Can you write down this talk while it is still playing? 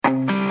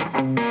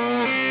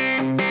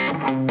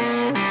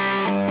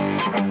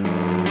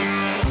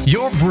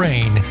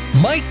brain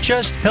might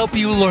just help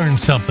you learn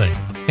something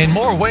in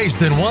more ways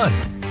than one.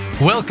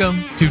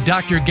 Welcome to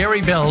Dr.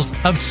 Gary Bell's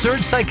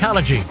Absurd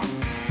Psychology.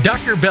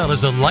 Dr. Bell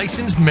is a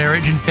licensed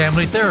marriage and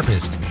family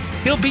therapist.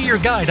 He'll be your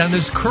guide on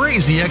this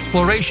crazy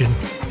exploration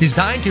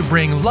designed to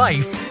bring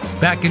life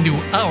back into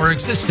our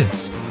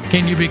existence.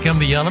 Can you become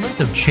the element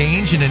of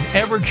change in an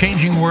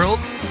ever-changing world?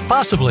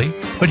 Possibly,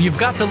 but you've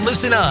got to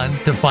listen on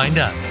to find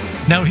out.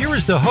 Now here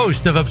is the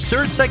host of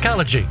Absurd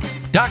Psychology,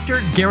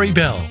 Dr. Gary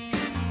Bell.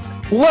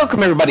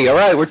 Welcome, everybody. All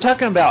right, we're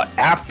talking about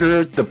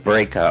after the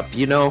breakup.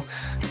 You know,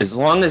 as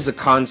long as the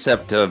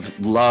concept of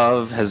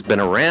love has been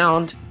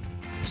around,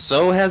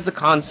 so has the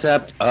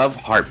concept of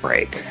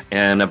heartbreak.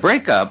 And a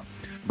breakup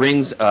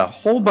brings a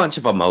whole bunch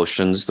of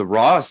emotions, the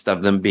rawest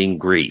of them being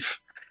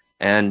grief.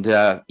 And,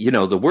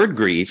 the word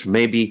grief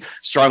may be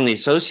strongly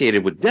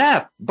associated with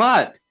death,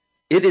 but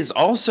it is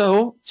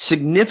also a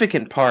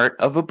significant part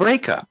of a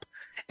breakup.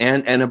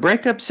 And a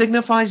breakup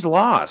signifies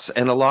loss,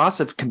 and a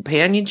loss of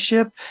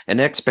companionship and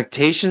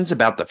expectations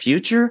about the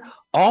future.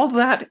 All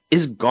that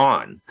is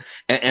gone.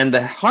 And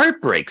the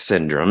heartbreak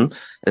syndrome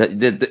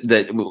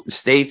that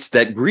states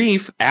that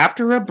grief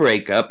after a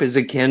breakup is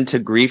akin to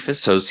grief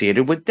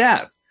associated with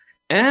death.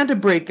 And a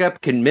breakup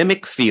can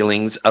mimic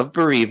feelings of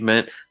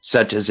bereavement,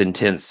 such as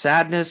intense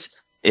sadness,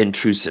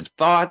 intrusive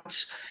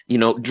thoughts.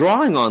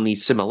 Drawing on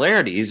these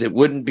similarities, it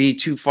wouldn't be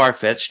too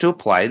far-fetched to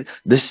apply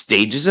the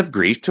stages of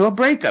grief to a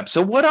breakup.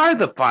 So what are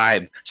the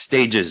 5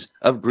 stages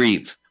of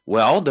grief?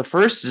 Well, the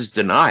first is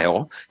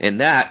denial,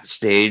 and that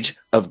stage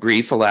of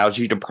grief allows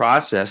you to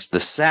process the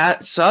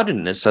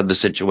suddenness of the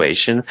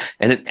situation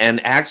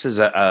and acts as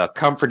a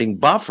comforting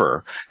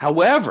buffer.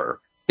 However,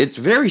 it's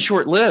very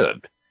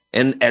short-lived.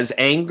 And as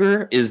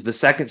anger is the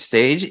second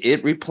stage,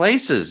 it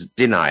replaces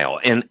denial.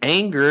 And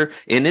anger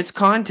in its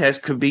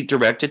context could be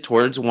directed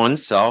towards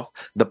oneself,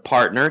 the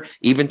partner,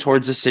 even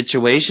towards a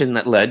situation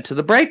that led to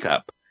the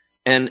breakup.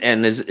 And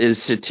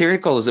as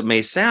satirical as it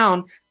may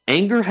sound,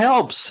 anger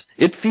helps.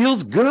 It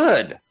feels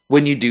good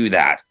when you do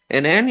that.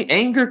 And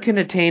anger can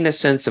attain a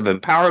sense of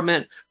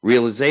empowerment,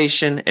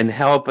 realization, and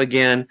help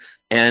again,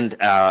 and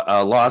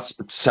a loss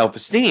of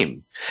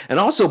self-esteem. And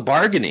also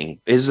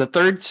bargaining is the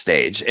third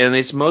stage, and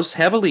it's most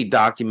heavily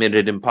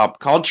documented in pop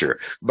culture.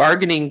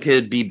 Bargaining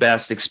could be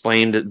best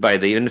explained by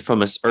the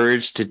infamous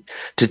urge to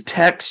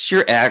text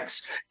your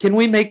ex, "Can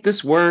we make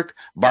this work?"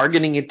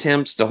 Bargaining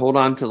attempts to hold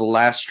on to the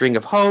last string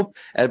of hope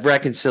at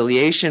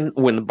reconciliation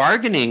when the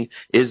bargaining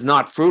is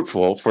not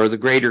fruitful for the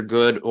greater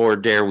good, or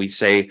dare we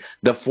say,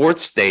 the fourth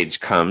stage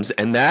comes,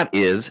 and that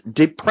is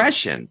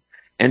depression.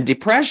 And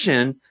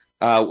depression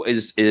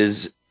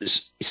is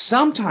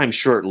sometimes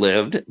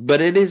short-lived,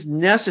 but it is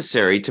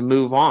necessary to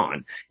move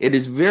on. It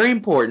is very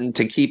important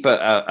to keep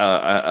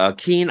a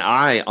keen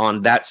eye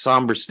on that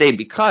somber state,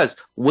 because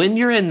when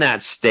you're in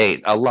that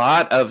state, a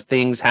lot of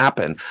things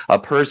happen. A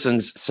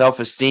person's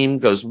self-esteem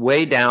goes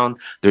way down.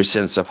 Their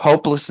sense of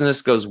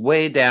hopelessness goes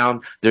way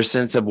down. Their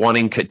sense of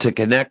wanting to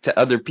connect to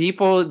other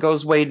people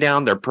goes way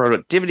down. Their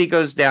productivity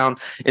goes down.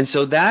 And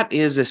so that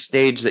is a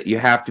stage that you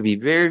have to be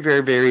very,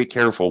 very, very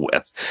careful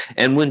with.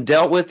 And when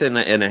dealt with in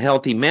a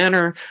healthy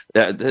manner,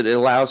 that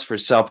allows for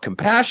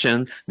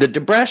self-compassion, the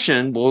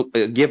depression will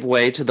give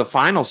way to the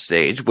final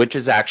stage, which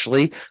is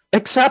actually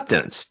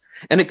acceptance.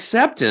 And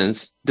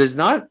acceptance does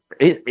not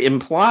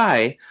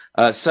imply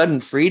sudden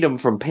freedom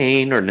from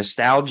pain or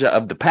nostalgia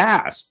of the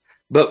past,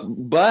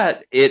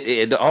 but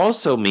it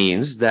also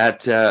means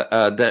that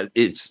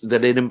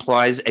it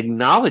implies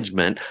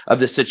acknowledgement of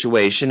the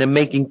situation and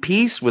making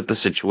peace with the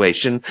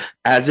situation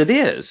as it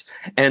is,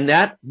 and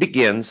that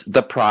begins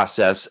the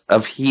process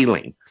of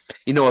healing.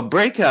 A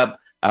breakup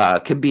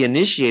can be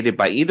initiated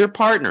by either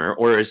partner,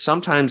 or is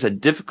sometimes a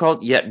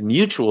difficult yet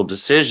mutual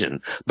decision.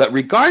 But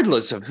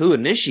regardless of who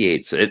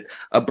initiates it,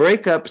 a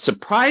breakup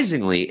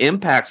surprisingly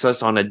impacts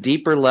us on a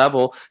deeper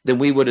level than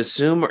we would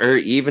assume or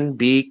even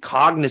be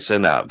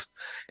cognizant of.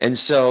 And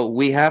so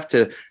we have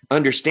to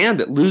understand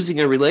that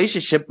losing a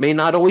relationship may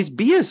not always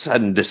be a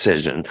sudden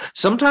decision.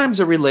 Sometimes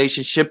a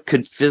relationship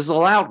could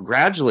fizzle out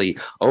gradually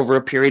over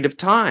a period of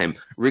time.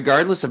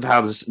 Regardless of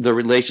how the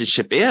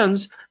relationship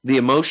ends, the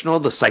emotional,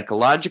 the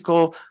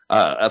psychological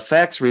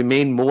effects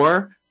remain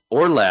more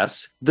or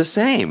less the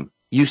same.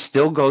 You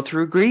still go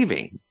through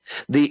grieving.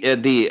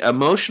 The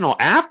emotional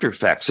after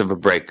effects of a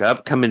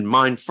breakup come in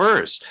mind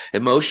first.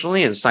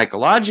 Emotionally and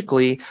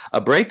psychologically,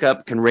 a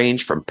breakup can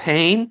range from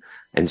pain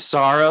and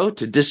sorrow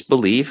to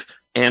disbelief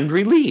and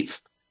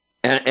relief.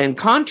 And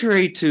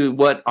contrary to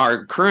what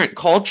our current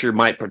culture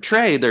might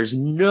portray, there's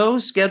no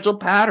scheduled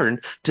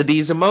pattern to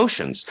these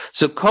emotions.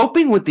 So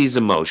coping with these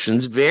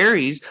emotions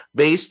varies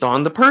based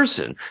on the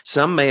person.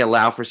 Some may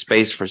allow for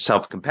space for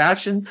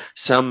self-compassion.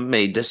 Some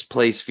may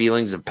displace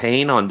feelings of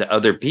pain onto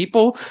other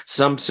people.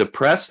 Some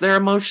suppress their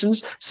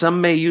emotions.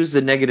 Some may use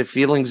the negative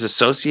feelings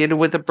associated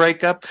with a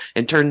breakup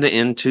and turn them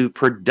into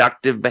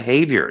productive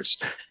behaviors.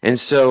 And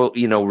so,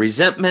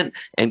 resentment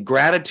and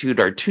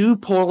gratitude are two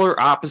polar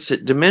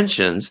opposite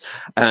dimensions,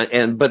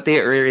 but they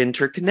are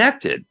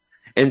interconnected.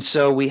 And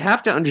so we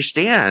have to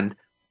understand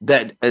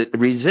that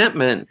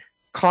resentment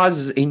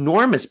causes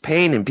enormous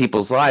pain in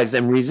people's lives.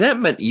 And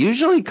resentment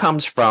usually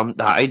comes from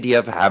the idea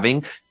of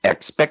having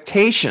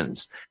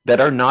expectations that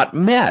are not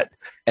met.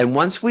 And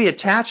once we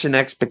attach an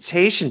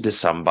expectation to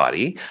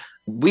somebody,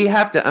 we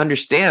have to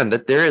understand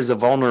that there is a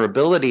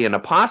vulnerability and a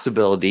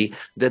possibility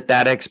that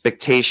that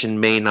expectation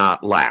may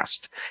not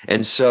last.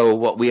 And so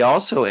what we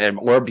also,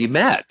 or be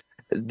met,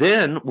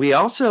 then we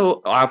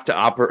also have to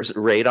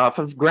operate off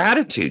of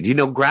gratitude.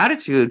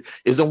 Gratitude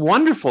is a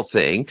wonderful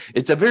thing.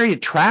 It's a very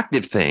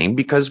attractive thing,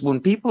 because when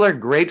people are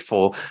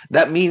grateful,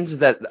 that means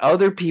that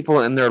other people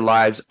in their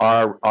lives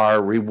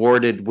are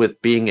rewarded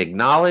with being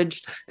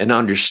acknowledged and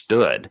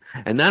understood.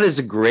 And that is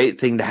a great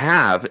thing to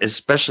have,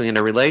 especially in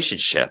a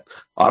relationship.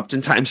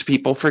 Oftentimes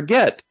people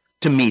forget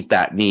to meet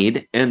that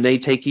need, and they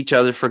take each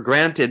other for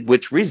granted,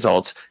 which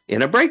results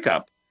in a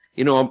breakup.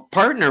 A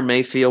partner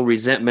may feel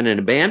resentment and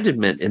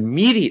abandonment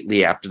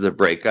immediately after the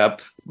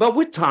breakup, but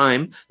with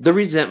time, the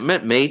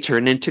resentment may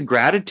turn into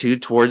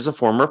gratitude towards the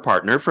former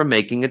partner for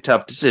making a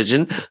tough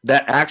decision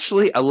that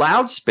actually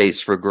allowed space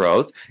for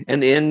growth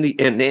and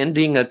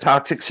ending a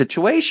toxic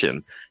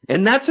situation.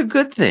 And that's a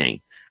good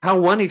thing. How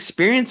one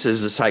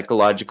experiences the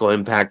psychological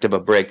impact of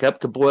a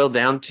breakup could boil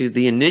down to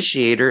the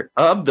initiator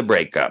of the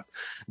breakup.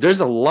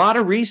 There's a lot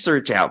of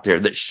research out there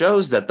that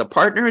shows that the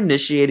partner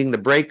initiating the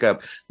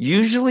breakup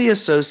usually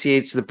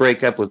associates the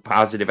breakup with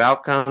positive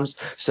outcomes,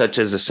 such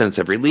as a sense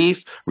of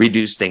relief,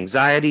 reduced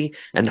anxiety,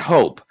 and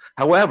hope.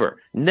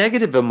 However,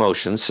 negative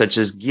emotions such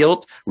as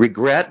guilt,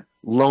 regret,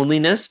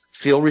 loneliness,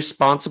 feel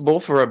responsible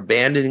for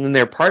abandoning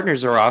their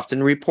partners are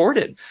often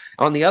reported.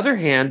 On the other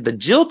hand, the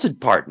jilted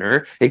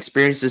partner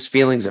experiences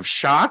feelings of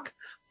shock,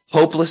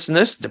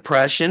 hopelessness,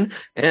 depression,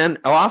 and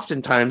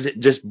oftentimes it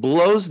just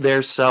blows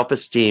their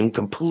self-esteem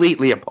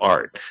completely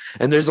apart.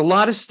 And there's a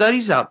lot of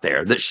studies out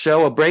there that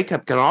show a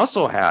breakup can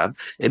also have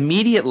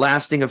immediate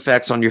lasting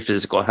effects on your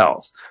physical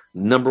health.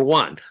 Number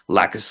one,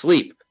 lack of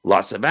sleep,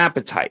 loss of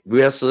appetite,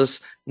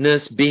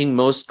 restlessness being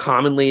most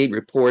commonly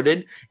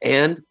reported,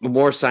 and a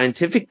more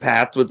scientific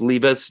path would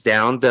lead us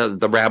down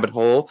the rabbit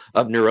hole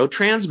of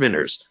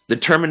neurotransmitters. The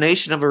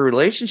termination of a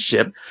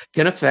relationship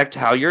can affect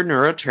how your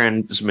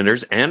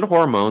neurotransmitters and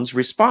hormones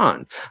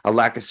respond. A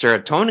lack of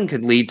serotonin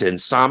could lead to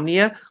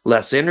insomnia,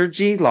 less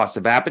energy, loss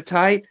of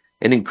appetite.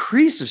 An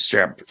increase of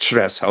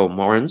stress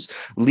hormones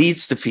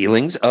leads to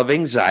feelings of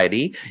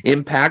anxiety,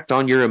 impact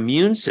on your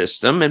immune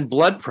system and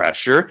blood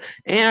pressure,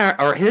 and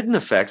are hidden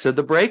effects of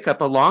the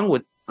breakup along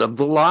with the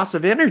loss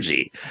of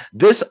energy.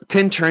 This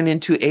can turn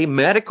into a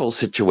medical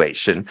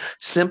situation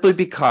simply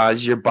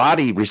because your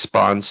body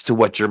responds to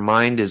what your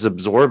mind is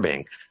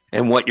absorbing.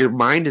 And what your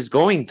mind is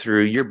going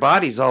through, your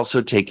body's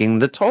also taking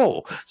the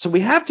toll. So we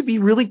have to be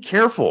really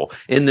careful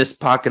in this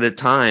pocket of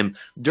time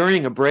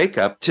during a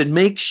breakup to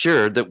make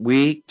sure that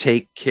we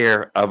take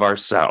care of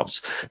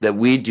ourselves, that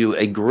we do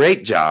a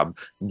great job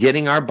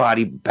getting our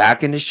body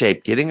back into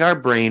shape, getting our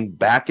brain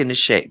back into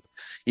shape.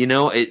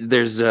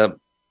 There's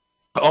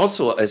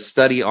also a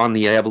study on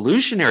the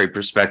evolutionary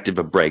perspective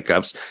of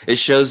breakups. It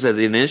shows that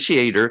the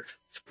initiator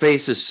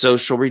faces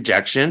social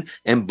rejection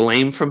and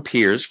blame from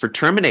peers for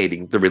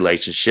terminating the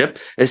relationship,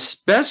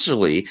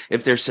 especially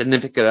if their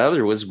significant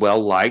other was well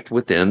liked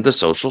within the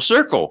social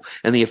circle.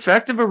 And the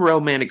effect of a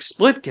romantic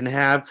split can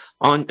have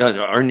on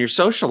your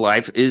social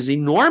life is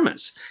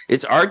enormous.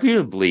 It's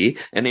arguably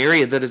an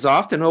area that is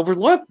often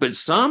overlooked, but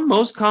some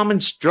most common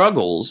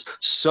struggles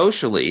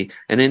socially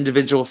an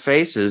individual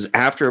faces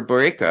after a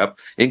breakup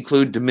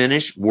include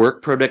diminished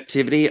work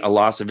productivity, a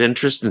loss of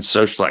interest in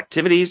social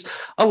activities,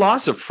 a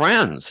loss of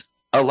friends,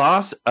 a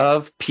loss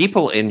of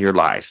people in your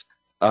life,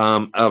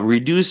 a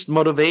reduced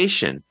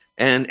motivation,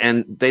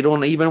 and they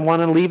don't even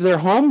want to leave their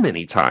home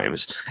many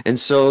times. And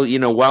so,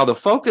 while the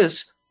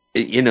focus,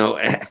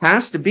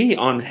 has to be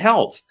on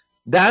health,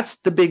 that's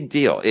the big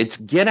deal. It's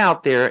get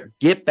out there,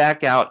 get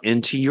back out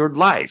into your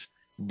life.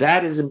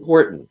 That is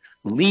important.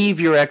 Leave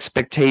your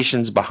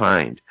expectations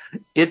behind.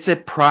 It's a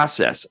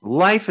process.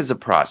 Life is a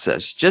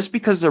process. Just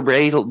because the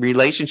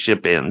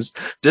relationship ends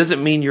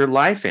doesn't mean your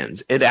life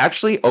ends. It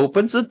actually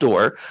opens the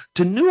door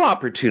to new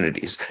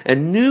opportunities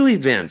and new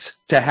events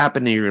to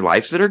happen in your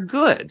life that are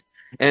good.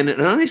 And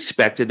an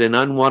unexpected and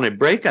unwanted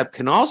breakup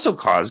can also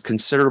cause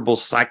considerable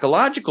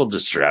psychological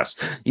distress.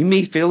 You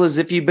may feel as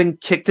if you've been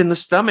kicked in the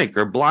stomach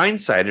or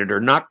blindsided or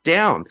knocked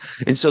down.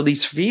 And so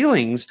these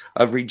feelings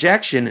of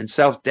rejection and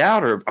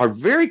self-doubt are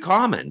very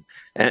common,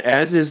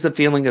 as is the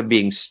feeling of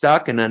being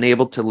stuck and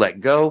unable to let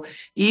go,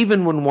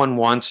 even when one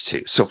wants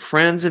to. So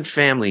friends and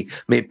family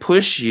may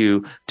push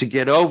you to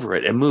get over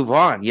it and move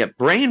on. Yet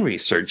brain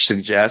research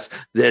suggests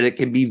that it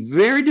can be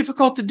very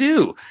difficult to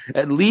do,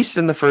 at least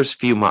in the first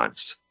few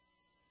months.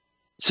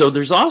 So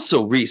there's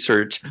also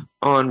research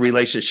on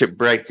relationship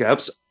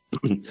breakups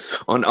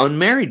on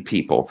unmarried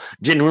people,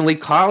 generally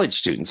college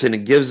students, and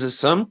it gives us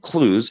some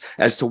clues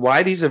as to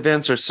why these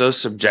events are so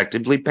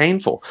subjectively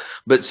painful.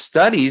 But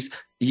studies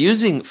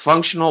using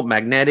functional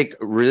magnetic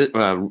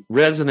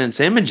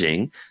resonance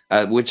imaging,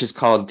 which is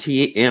called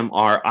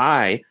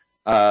TMRI,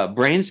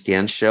 brain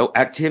scans show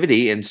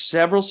activity in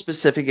several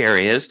specific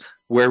areas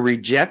where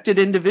rejected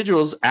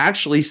individuals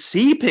actually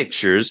see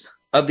pictures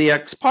of the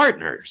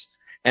ex-partners.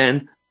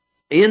 And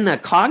in a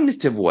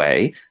cognitive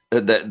way,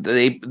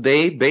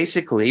 they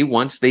basically,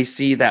 once they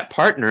see that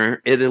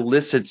partner, it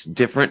elicits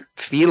different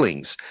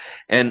feelings,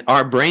 and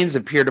our brains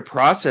appear to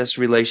process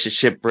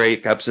relationship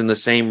breakups in the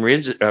same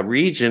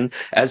region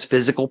as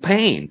physical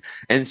pain.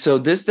 And so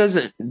this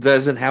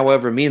doesn't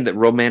however mean that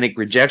romantic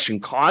rejection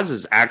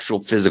causes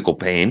actual physical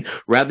pain.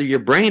 Rather, your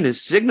brain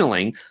is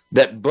signaling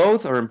that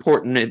both are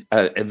important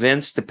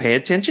events to pay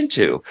attention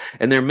to,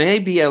 and there may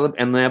be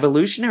an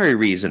evolutionary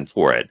reason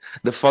for it.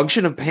 The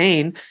function of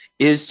pain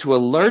is to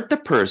alert the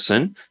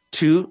person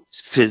to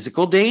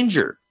physical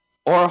danger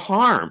or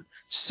harm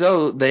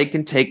so they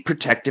can take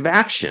protective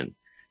action.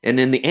 And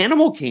in the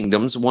animal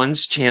kingdoms,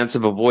 one's chance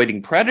of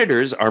avoiding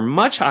predators are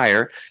much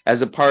higher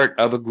as a part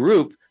of a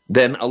group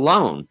than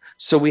alone.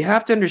 So we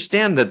have to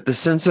understand that the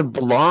sense of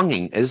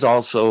belonging is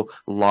also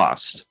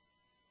lost.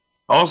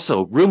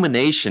 Also,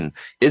 rumination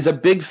is a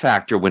big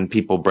factor when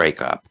people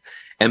break up.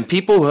 And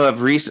people who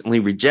have recently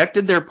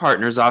rejected their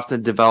partners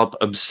often develop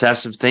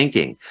obsessive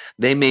thinking.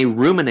 They may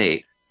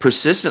ruminate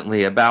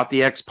persistently about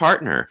the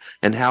ex-partner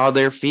and how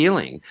they're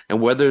feeling and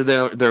whether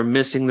they're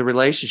missing the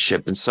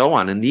relationship and so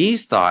on. And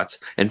these thoughts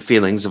and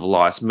feelings of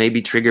loss may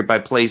be triggered by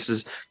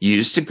places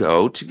used to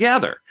go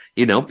together.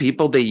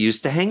 People they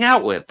used to hang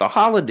out with, the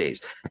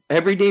holidays,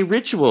 everyday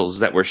rituals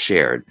that were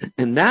shared.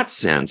 In that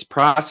sense,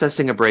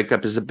 processing a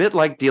breakup is a bit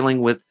like dealing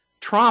with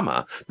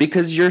trauma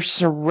because you're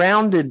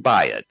surrounded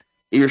by it.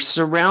 You're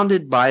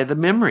surrounded by the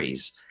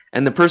memories.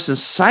 And the person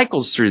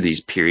cycles through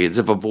these periods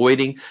of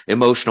avoiding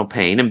emotional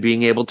pain and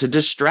being able to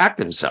distract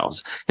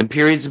themselves, and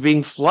periods of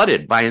being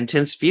flooded by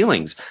intense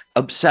feelings,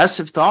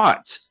 obsessive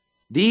thoughts.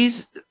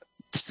 These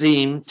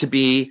seem to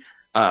be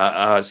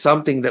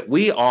something that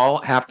we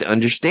all have to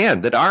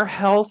understand, that our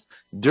health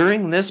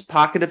during this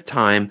pocket of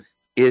time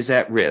is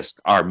at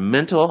risk, our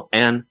mental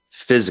and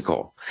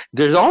physical.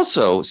 There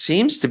also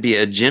seems to be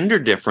a gender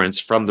difference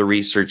from the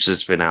research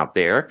that's been out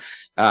there.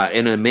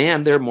 In a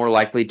man, they're more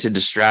likely to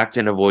distract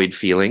and avoid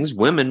feelings.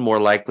 Women more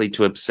likely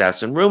to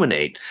obsess and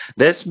ruminate.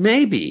 This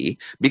may be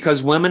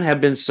because women have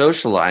been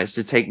socialized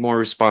to take more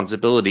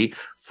responsibility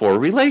for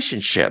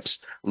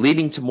relationships,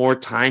 leading to more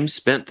time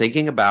spent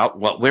thinking about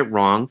what went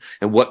wrong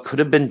and what could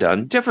have been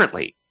done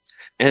differently.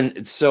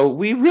 And so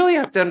we really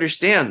have to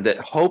understand that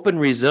hope and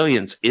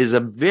resilience is a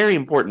very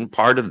important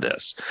part of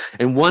this.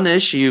 And one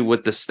issue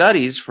with the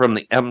studies from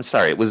it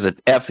was an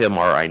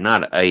fMRI,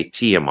 not a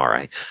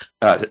TMRI,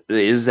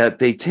 is that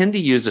they tend to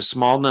use a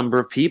small number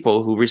of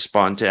people who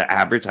respond to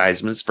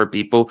advertisements for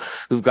people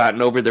who've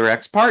gotten over their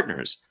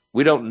ex-partners.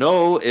 We don't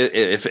know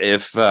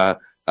if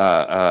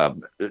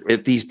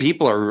these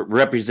people are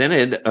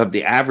represented of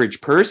the average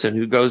person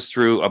who goes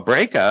through a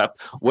breakup,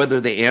 whether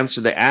they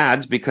answer the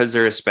ads because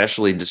they're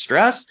especially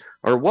distressed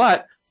or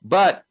what,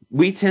 but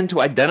we tend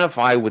to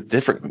identify with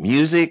different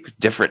music,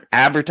 different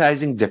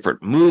advertising,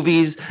 different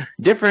movies,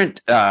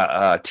 different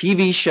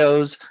TV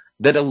shows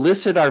that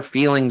elicit our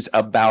feelings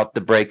about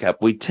the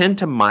breakup. We tend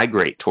to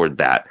migrate toward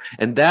that,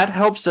 and that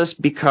helps us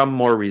become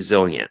more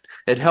resilient.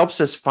 It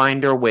helps us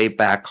find our way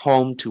back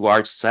home to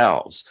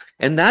ourselves,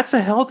 and that's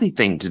a healthy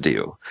thing to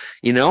do.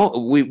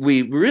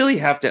 We really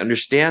have to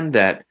understand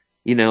that,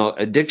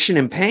 addiction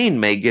and pain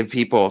may give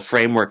people a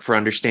framework for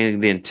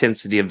understanding the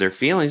intensity of their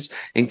feelings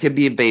and can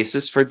be a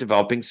basis for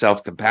developing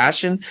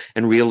self-compassion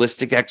and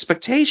realistic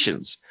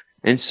expectations.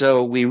 And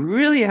so we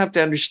really have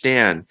to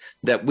understand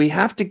that we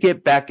have to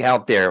get back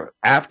out there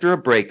after a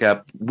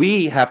breakup.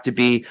 We have to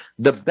be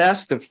the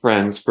best of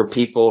friends for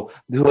people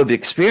who have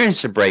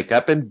experienced a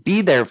breakup and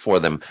be there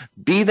for them.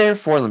 Be there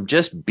for them.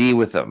 Just be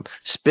with them.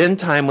 Spend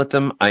time with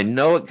them. I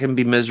know it can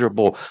be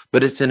miserable,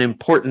 but it's an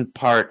important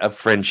part of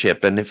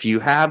friendship. And if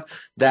you have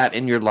that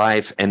in your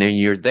life and then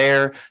you're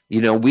there,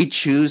 we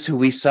choose who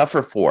we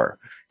suffer for.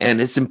 And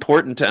it's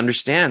important to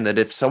understand that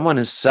if someone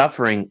is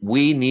suffering,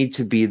 we need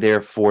to be there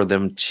for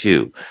them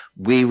too.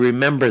 We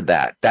remember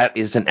that. That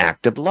is an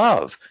act of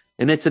love,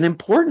 and it's an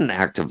important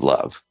act of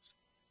love.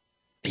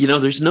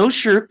 There's no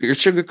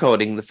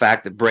sugarcoating the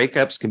fact that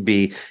breakups can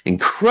be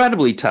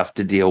incredibly tough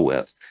to deal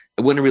with.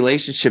 When a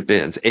relationship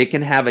ends, it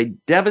can have a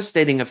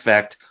devastating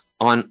effect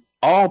on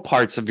all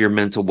parts of your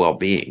mental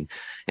well-being.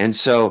 And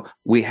so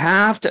we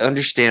have to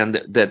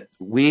understand that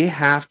we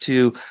have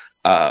to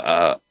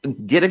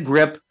get a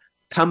grip,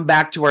 come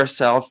back to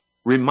ourselves,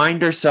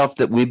 remind ourselves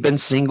that we've been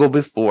single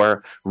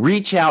before,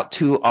 reach out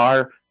to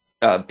our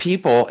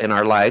people in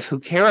our life who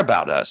care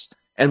about us,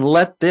 and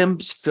let them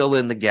fill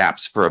in the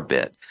gaps for a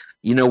bit.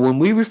 When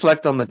we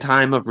reflect on the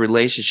time of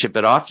relationship,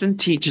 it often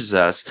teaches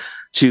us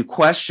to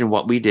question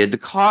what we did to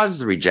cause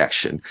the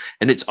rejection.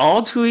 And it's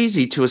all too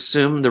easy to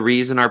assume the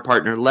reason our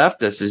partner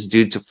left us is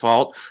due to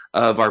fault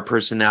of our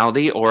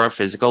personality or our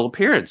physical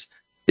appearance.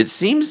 It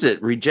seems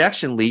that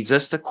rejection leads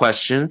us to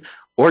question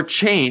or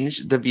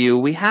change the view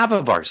we have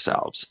of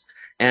ourselves,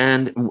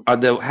 and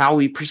how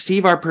we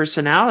perceive our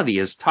personality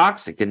as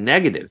toxic and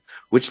negative,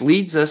 which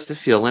leads us to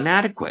feel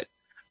inadequate.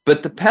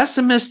 But the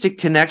pessimistic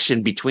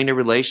connection between a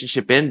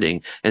relationship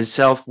ending and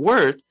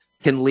self-worth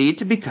can lead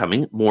to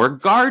becoming more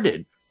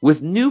guarded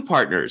with new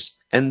partners.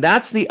 And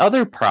that's the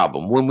other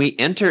problem. When we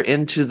enter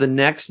into the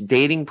next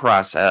dating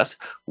process,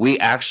 we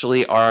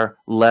actually are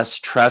less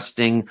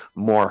trusting,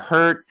 more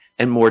hurt,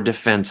 and more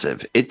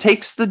defensive. It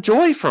takes the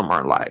joy from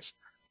our life.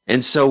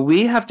 And so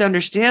we have to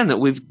understand that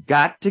we've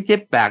got to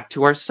get back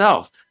to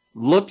ourselves.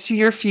 Look to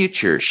your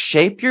future,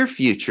 shape your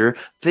future,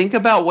 think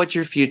about what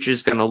your future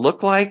is going to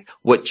look like,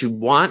 what you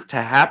want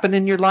to happen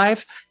in your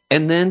life,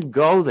 and then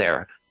go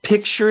there.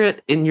 Picture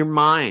it in your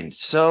mind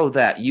so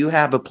that you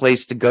have a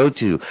place to go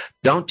to.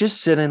 Don't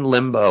just sit in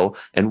limbo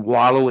and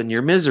wallow in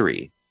your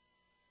misery.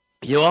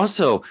 You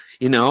also,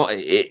 it's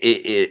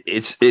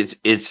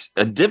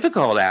a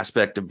difficult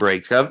aspect of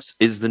breakups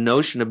is the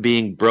notion of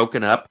being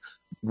broken up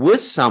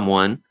with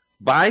someone,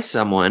 by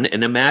someone,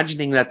 and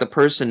imagining that the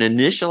person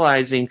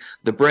initializing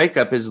the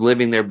breakup is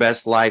living their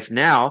best life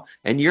now,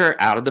 and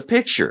you're out of the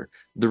picture.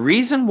 The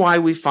reason why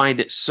we find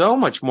it so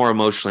much more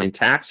emotionally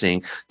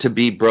taxing to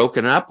be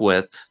broken up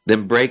with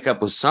than break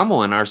up with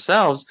someone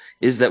ourselves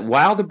is that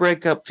while the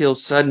breakup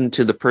feels sudden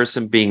to the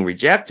person being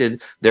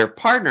rejected, their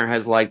partner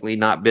has likely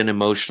not been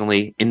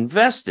emotionally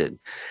invested.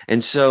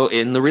 And so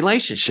in the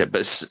relationship,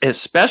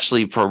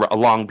 especially for a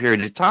long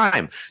period of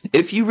time,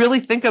 if you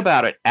really think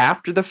about it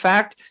after the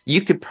fact,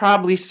 you could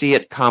probably see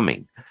it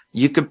coming.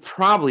 But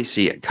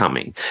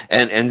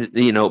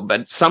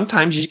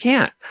sometimes you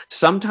can't.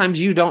 Sometimes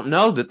you don't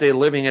know that they're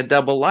living a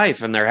double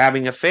life and they're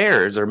having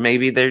affairs, or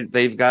maybe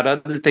they've got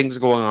other things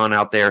going on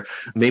out there.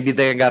 Maybe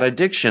they got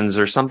addictions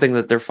or something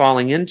that they're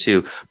falling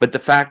into. But the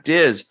fact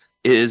is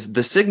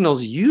the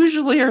signals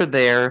usually are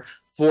there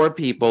for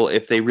people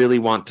if they really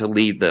want to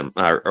lead them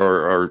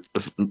or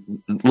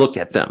look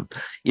at them,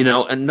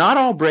 and not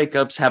all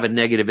breakups have a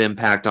negative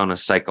impact on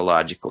us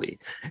psychologically.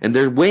 And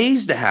there are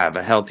ways to have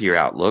a healthier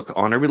outlook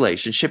on a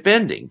relationship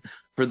ending.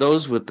 For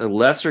those with a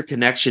lesser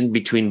connection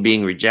between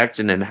being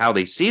rejected and how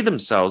they see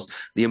themselves,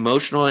 the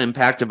emotional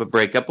impact of a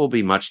breakup will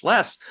be much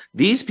less.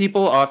 These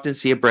people often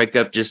see a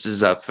breakup just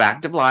as a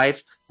fact of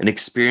life, an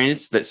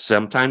experience that's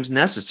sometimes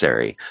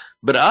necessary.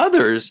 But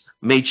others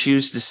may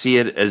choose to see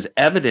it as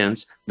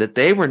evidence that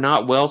they were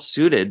not well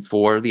suited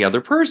for the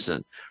other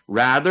person,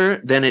 rather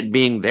than it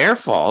being their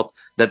fault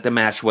that the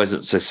match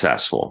wasn't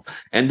successful.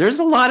 And there's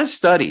a lot of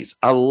studies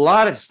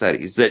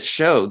that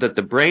show that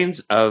the brains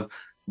of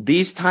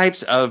these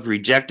types of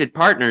rejected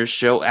partners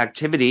show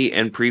activity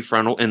in the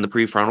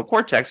prefrontal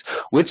cortex,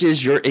 which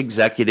is your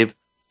executive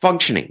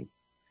functioning.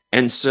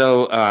 And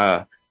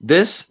so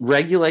this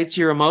regulates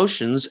your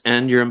emotions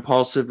and your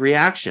impulsive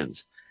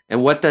reactions.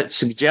 And what that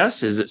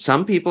suggests is that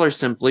some people are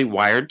simply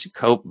wired to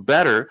cope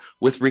better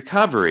with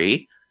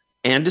recovery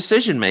and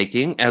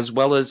decision-making, as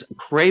well as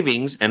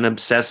cravings and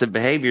obsessive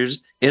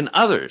behaviors in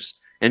others.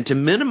 And to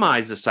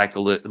minimize the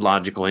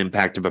psychological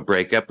impact of a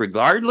breakup,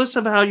 regardless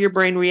of how your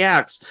brain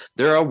reacts,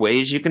 there are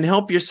ways you can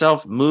help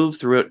yourself move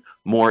through it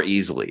more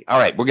easily. All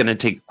right, we're going to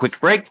take a quick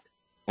break,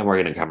 and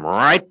we're going to come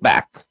right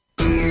back.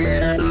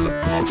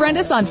 Friend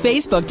us on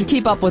Facebook to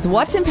keep up with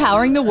what's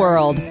empowering the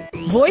world.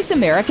 Voice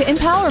America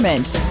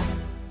Empowerment.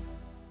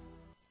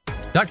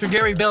 Dr.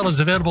 Gary Bell is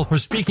available for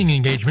speaking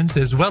engagements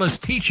as well as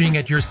teaching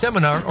at your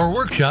seminar or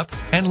workshop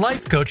and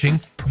life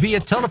coaching via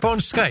telephone,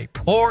 Skype,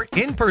 or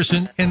in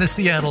person in the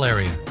Seattle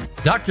area.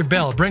 Dr.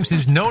 Bell brings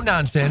his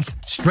no-nonsense,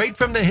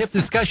 straight-from-the-hip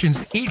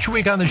discussions each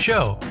week on the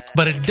show,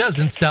 but it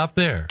doesn't stop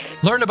there.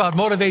 Learn about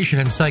motivation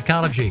and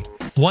psychology,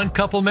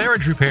 one-couple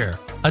marriage repair,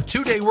 a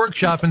 2-day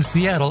workshop in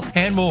Seattle,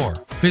 and more.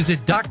 Visit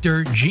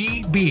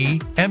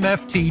drgbmft.com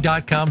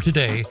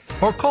today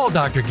or call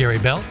Dr. Gary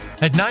Bell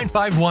at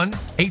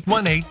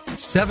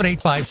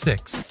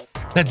 951-818-7856.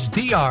 That's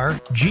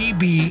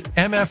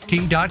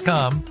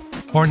drgbmft.com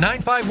or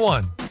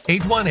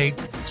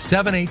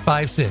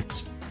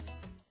 951-818-7856.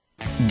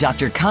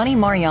 Dr. Connie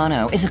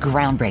Mariano is a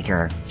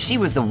groundbreaker. She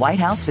was the White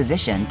House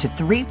physician to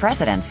 3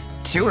 presidents,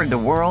 toured the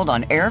world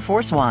on Air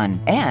Force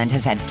One, and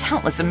has had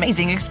countless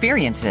amazing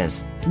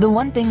experiences. The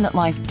one thing that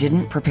life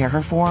didn't prepare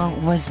her for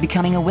was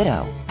becoming a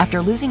widow.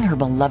 After losing her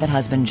beloved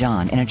husband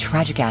John in a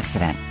tragic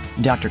accident,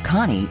 Dr.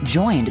 Connie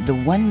joined the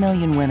 1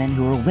 million women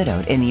who are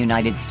widowed in the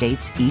United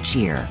States each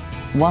year.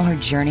 While her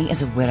journey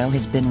as a widow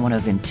has been one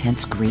of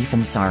intense grief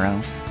and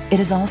sorrow, it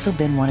has also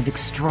been one of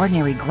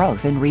extraordinary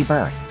growth and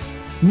rebirth.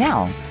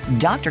 Now,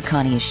 Dr.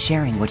 Connie is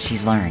sharing what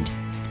she's learned,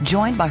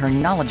 joined by her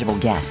knowledgeable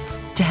guests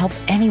to help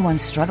anyone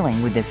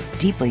struggling with this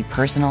deeply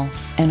personal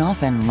and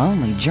often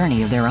lonely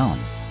journey of their own.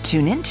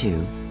 Tune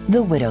into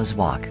The Widow's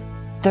Walk,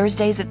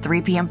 Thursdays at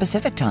 3 p.m.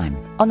 Pacific Time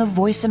on the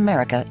Voice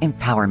America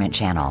Empowerment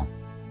Channel.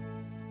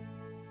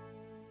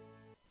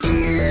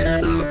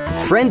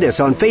 Friend us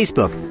on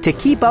Facebook to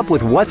keep up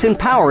with what's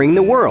empowering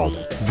the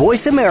world.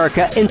 Voice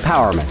America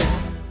Empowerment.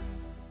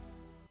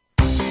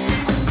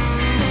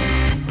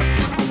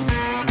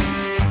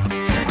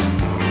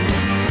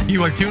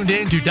 You are tuned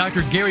in to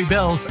Dr. Gary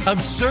Bell's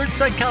Absurd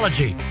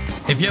Psychology.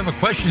 If you have a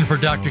question for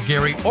Dr.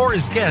 Gary or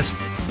his guest,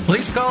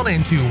 please call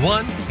in to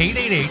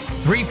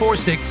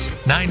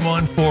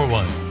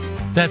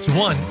 1-888-346-9141. That's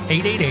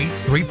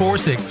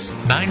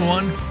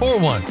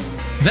 1-888-346-9141.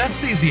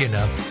 That's easy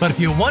enough, but if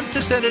you want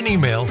to send an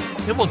email,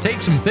 it will take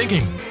some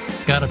thinking.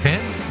 Got a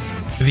pen?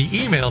 The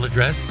email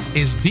address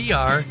is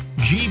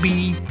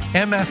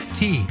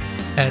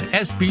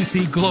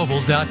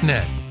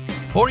drgbmft@sbcglobal.net.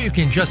 Or you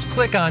can just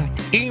click on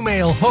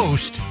Email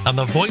Host on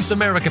the Voice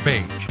America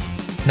page.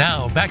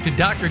 Now, back to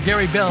Dr.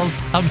 Gary Bell's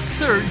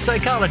Absurd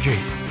Psychology.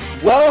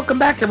 Welcome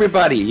back,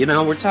 everybody.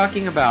 We're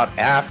talking about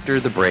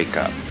after the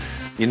breakup.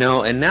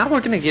 And now we're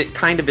going to get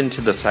kind of into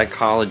the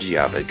psychology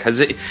of it, because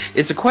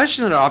it's a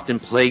question that often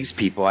plagues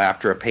people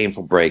after a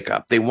painful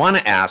breakup. They want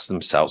to ask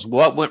themselves,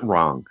 what went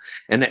wrong?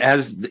 And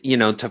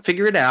to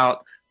figure it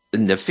out,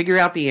 and to figure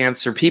out the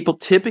answer, people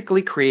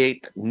typically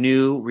create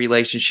new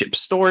relationship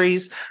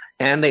stories,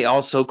 and they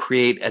also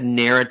create a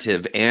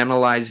narrative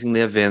analyzing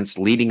the events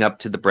leading up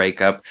to the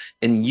breakup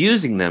and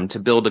using them to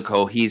build a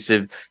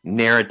cohesive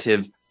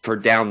narrative for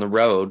down the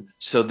road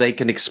so they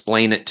can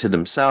explain it to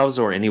themselves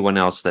or anyone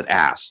else that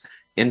asks.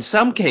 In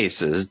some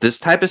cases, this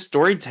type of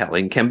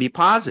storytelling can be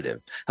positive,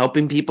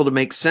 helping people to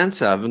make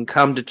sense of and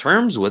come to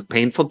terms with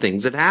painful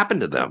things that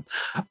happened to them.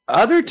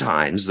 Other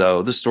times,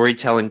 though, the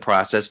storytelling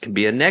process can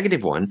be a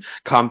negative one,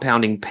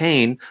 compounding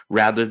pain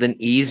rather than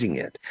easing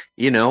it.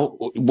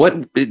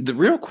 What the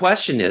real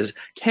question is,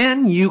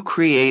 can you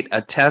create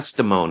a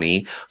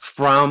testimony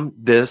from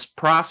this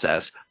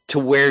process to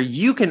where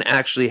you can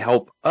actually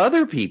help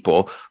other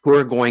people who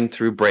are going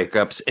through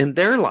breakups in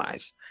their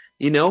life?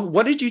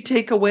 What did you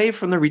take away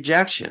from the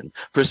rejection?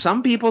 For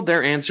some people,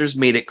 their answers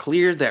made it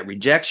clear that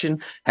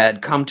rejection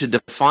had come to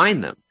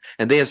define them,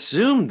 and they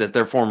assumed that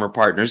their former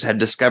partners had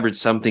discovered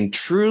something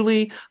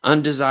truly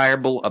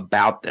undesirable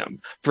about them.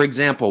 For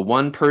example,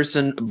 one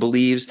person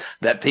believes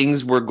that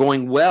things were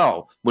going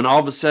well when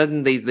all of a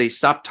sudden they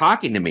stopped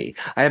talking to me.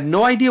 I have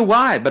no idea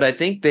why, but I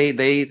think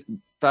they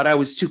thought I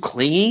was too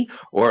clingy,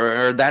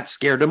 or that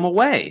scared them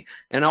away.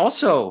 And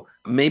also,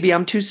 maybe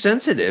I'm too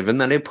sensitive, and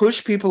then I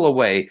push people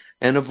away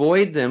and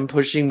avoid them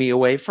pushing me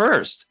away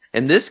first.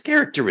 And this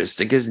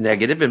characteristic is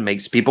negative and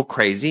makes people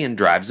crazy and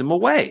drives them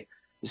away.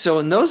 So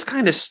in those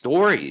kind of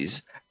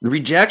stories,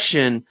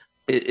 rejection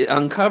it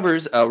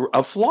uncovers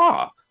a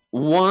flaw,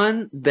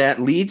 one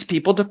that leads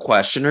people to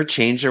question or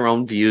change their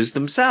own views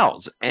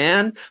themselves.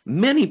 And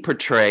many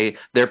portray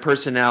their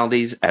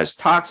personalities as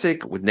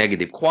toxic with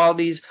negative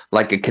qualities,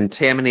 like it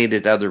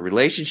contaminated other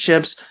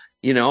relationships.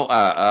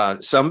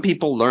 Some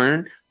people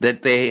learn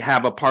that they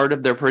have a part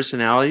of their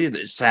personality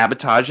that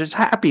sabotages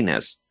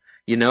happiness.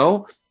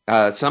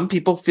 Some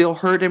people feel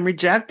hurt and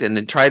rejected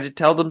and try to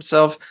tell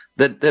themselves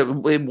that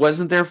it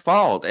wasn't their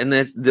fault and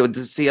that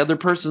it's the other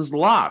person's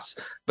loss.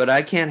 But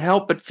I can't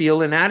help but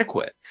feel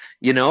inadequate.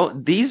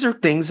 These are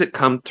things that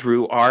come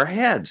through our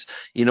heads.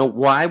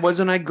 Why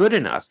wasn't I good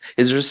enough?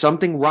 Is there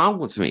something wrong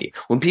with me?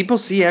 When people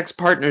see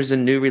ex-partners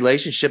in new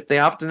relationship, they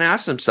often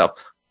ask themselves,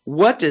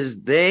 what do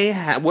they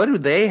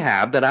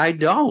have that I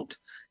don't?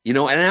 And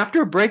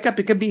after a breakup,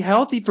 it can be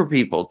healthy for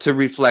people to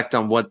reflect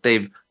on what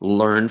they've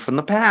learned from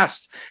the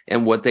past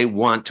and what they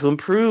want to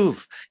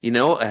improve.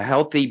 A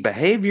healthy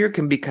behavior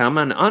can become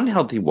an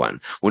unhealthy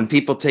one. When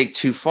people take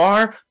too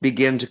far,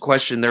 begin to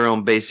question their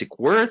own basic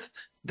worth,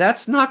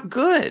 that's not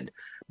good.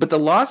 But the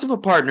loss of a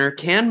partner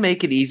can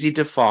make it easy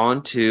to fall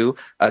into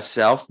a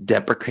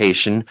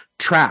self-deprecation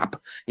trap.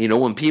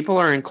 When people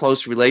are in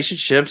close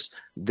relationships,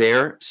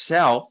 their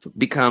self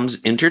becomes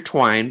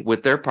intertwined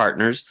with their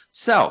partner's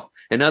self.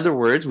 In other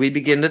words, we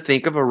begin to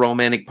think of a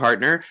romantic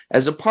partner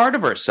as a part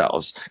of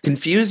ourselves,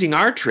 confusing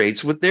our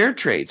traits with their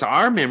traits,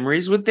 our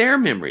memories with their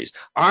memories,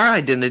 our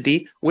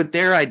identity with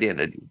their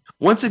identity.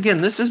 Once again,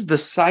 this is the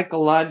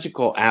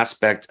psychological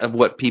aspect of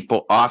what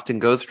people often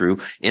go through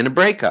in a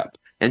breakup.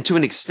 And to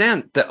an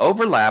extent, the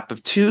overlap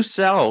of two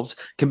selves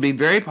can be a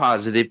very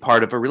positive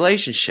part of a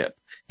relationship.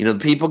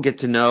 People get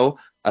to know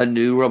a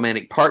new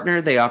romantic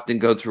partner. They often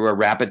go through a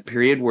rapid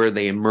period where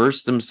they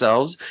immerse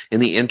themselves in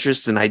the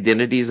interests and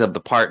identities of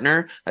the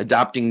partner,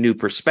 adopting new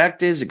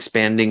perspectives,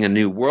 expanding a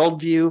new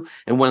worldview.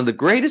 And one of the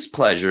greatest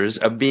pleasures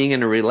of being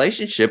in a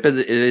relationship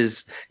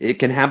is it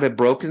can have a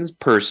broken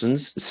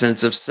person's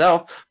sense of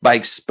self by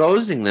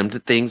exposing them to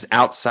things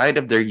outside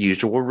of their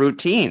usual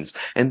routines.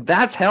 And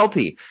that's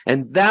healthy.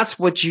 And that's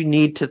what you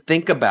need to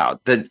think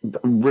about, that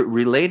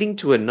relating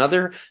to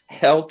another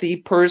healthy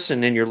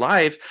person in your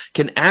life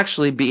can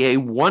actually be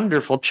a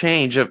wonderful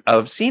change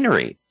of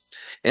scenery.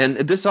 And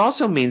this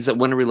also means that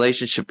when a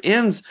relationship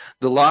ends,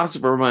 the loss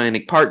of a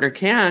romantic partner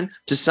can,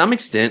 to some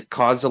extent,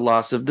 cause a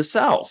loss of the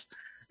self.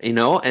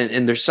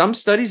 And there's some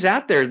studies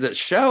out there that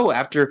show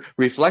after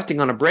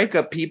reflecting on a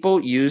breakup,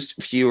 people used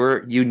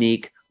fewer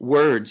unique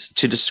words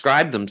to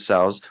describe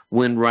themselves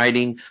when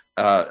writing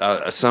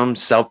some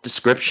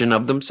self-description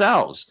of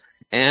themselves.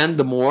 And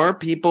the more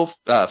people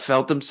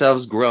felt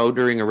themselves grow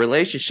during a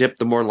relationship,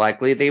 the more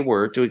likely they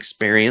were to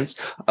experience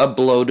a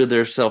blow to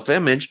their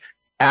self-image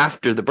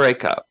after the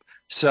breakup.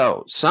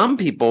 So some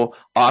people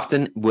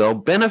often will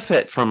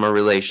benefit from a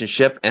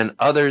relationship and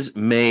others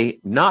may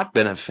not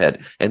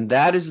benefit. And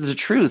that is the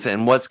truth.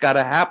 And what's got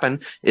to happen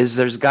is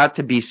there's got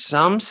to be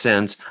some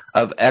sense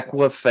of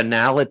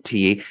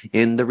equifinality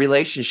in the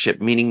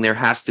relationship, meaning there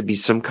has to be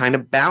some kind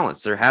of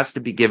balance. There has to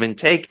be give and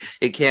take.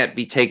 It can't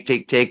be take,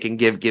 and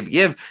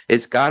give.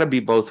 It's got to be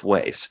both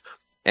ways.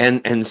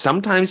 And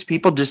sometimes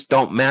people just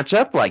don't match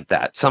up like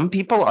that. Some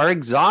people are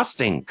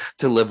exhausting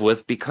to live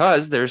with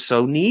because they're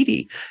so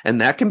needy. And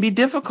that can be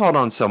difficult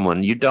on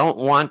someone. You don't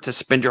want to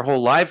spend your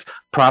whole life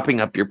propping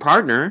up your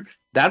partner.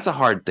 That's a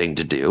hard thing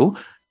to do.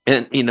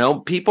 And,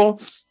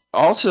 people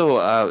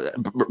also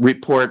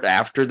report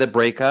after the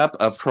breakup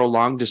of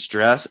prolonged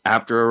distress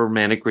after a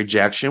romantic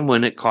rejection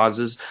when it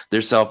causes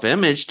their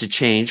self-image to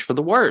change for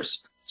the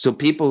worse. So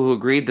people who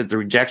agreed that the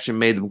rejection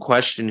made them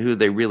question who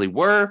they really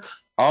were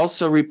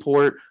also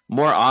report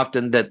more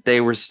often that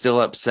they were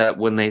still upset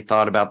when they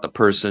thought about the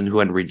person who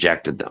had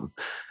rejected them.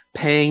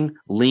 Pain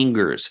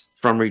lingers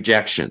from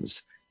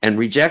rejections, and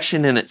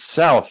rejection in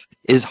itself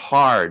is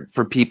hard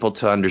for people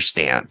to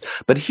understand.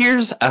 But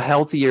here's a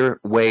healthier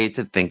way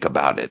to think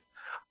about it.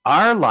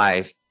 Our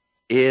life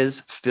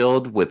is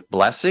filled with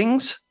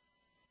blessings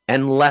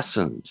and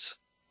lessons.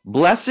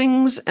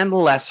 Blessings and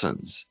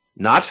lessons,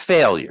 not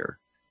failure.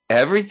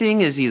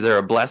 Everything is either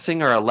a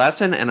blessing or a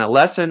lesson, and a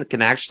lesson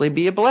can actually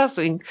be a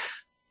blessing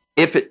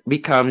if it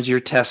becomes your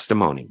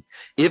testimony.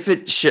 If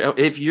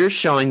you're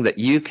showing that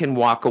you can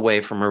walk away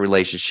from a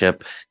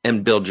relationship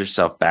and build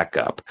yourself back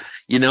up.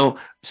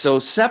 So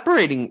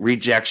separating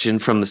rejection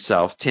from the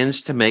self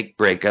tends to make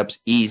breakups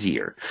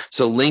easier.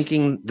 So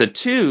linking the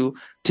two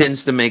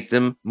tends to make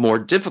them more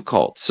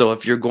difficult. So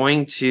if you're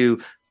going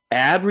to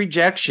add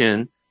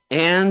rejection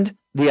and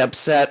the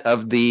upset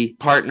of the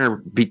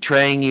partner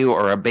betraying you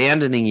or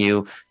abandoning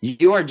you,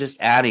 you are just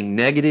adding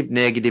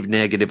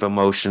negative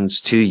emotions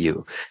to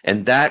you.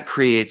 And that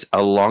creates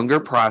a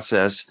longer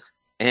process.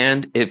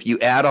 And if you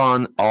add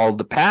on all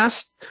the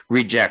past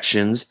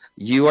rejections,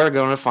 you are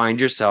going to find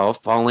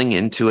yourself falling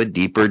into a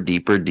deeper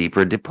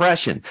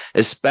depression,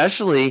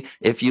 especially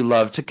if you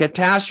love to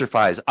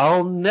catastrophize.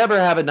 I'll never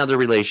have another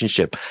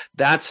relationship.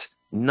 That's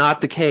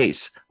not the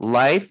case.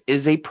 Life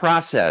is a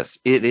process.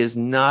 It is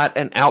not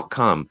an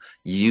outcome.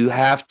 You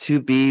have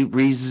to be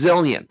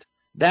resilient.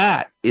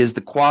 That is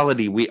the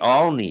quality we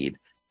all need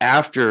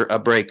after a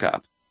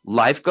breakup.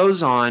 Life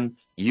goes on.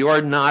 You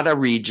are not a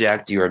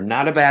reject. You are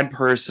not a bad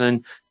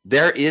person.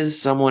 There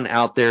is someone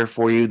out there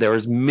for you. There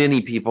is many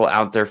people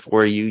out there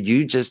for you.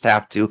 You just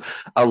have to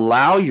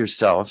allow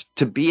yourself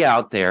to be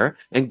out there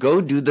and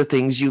go do the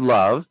things you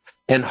love.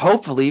 And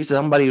hopefully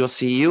somebody will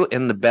see you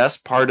in the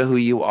best part of who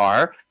you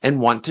are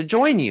and want to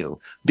join you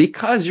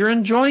because you're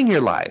enjoying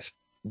your life.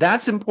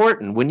 That's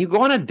important. When you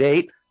go on a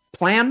date,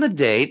 plan the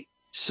date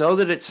so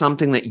that it's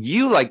something that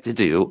you like to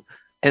do,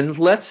 and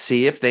let's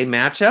see if they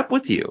match up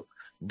with you.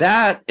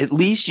 That, at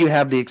least you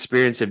have the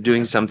experience of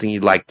doing something you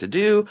like to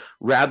do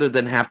rather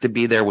than have to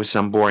be there with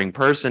some boring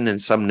person in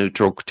some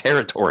neutral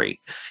territory.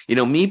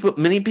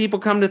 Many people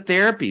come to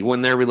therapy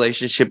when their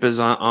relationship is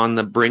on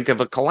the brink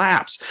of a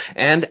collapse.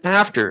 And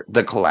after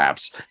the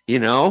collapse, they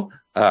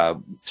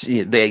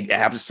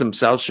ask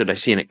themselves, should I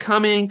see it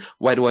coming?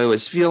 Why do I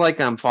always feel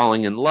like I'm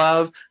falling in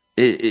love?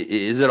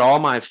 Is it all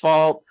my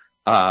fault?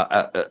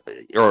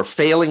 Or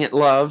failing at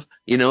love,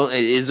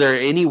 is there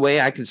any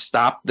way I could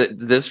stop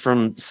this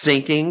from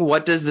sinking?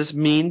 What does this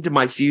mean to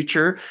my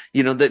future?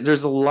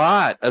 There's a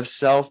lot of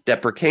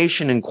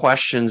self-deprecation and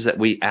questions that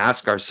we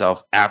ask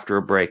ourselves after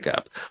a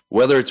breakup,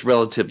 whether it's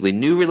relatively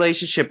new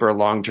relationship or a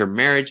long-term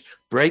marriage.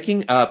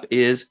 Breaking up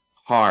is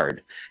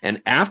hard.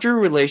 And after a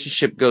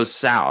relationship goes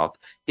south,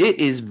 it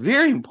is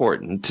very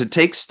important to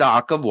take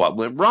stock of what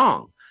went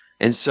wrong.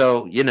 And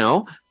so,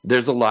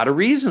 there's a lot of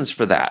reasons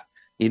for that.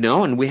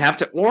 And we have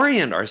to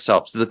orient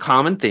ourselves to the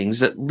common things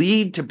that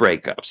lead to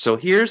breakups. So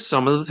here's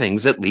some of the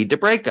things that lead to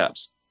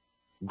breakups: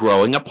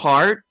 growing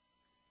apart,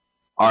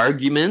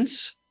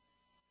 arguments,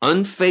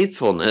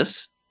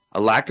 unfaithfulness,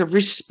 a lack of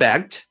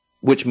respect,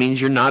 which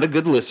means you're not a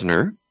good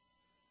listener,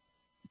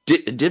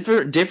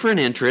 different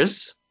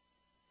interests,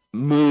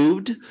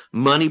 moved,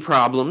 money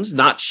problems,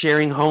 not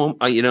sharing home,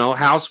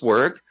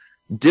 housework,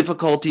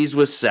 difficulties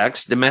with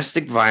sex,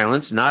 domestic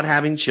violence, not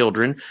having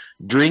children,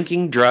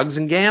 drinking, drugs,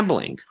 and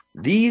gambling.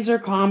 These are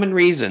common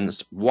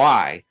reasons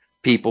why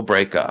people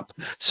break up.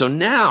 So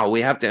now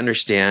we have to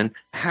understand,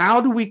 how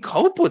do we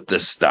cope with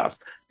this stuff?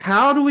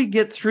 How do we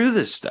get through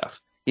this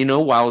stuff?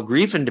 While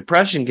grief and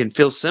depression can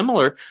feel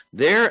similar,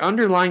 their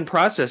underlying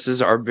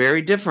processes are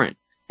very different.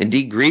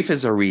 Indeed, grief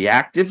is a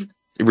reactive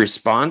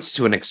response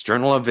to an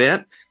external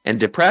event, and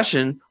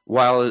depression,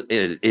 while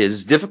it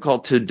is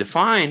difficult to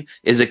define,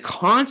 is a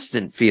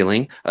constant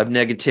feeling of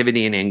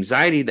negativity and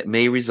anxiety that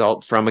may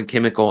result from a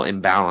chemical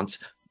imbalance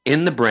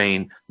in the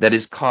brain that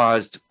is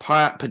caused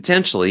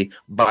potentially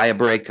by a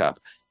breakup.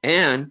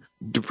 And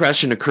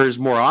depression occurs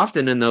more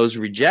often in those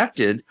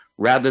rejected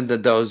rather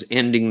than those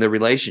ending the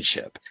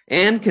relationship,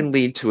 and can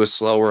lead to a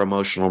slower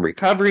emotional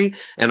recovery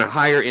and a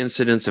higher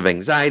incidence of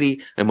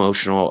anxiety,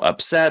 emotional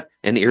upset,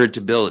 and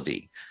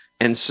irritability.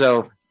 And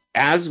so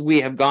as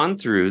we have gone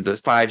through the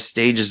 5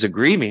 stages of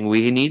grieving,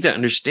 we need to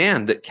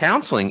understand that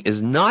counseling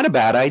is not a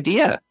bad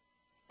idea.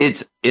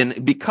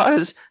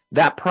 Because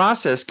that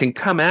process can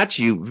come at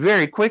you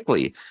very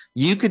quickly.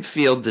 You could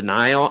feel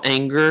denial,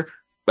 anger,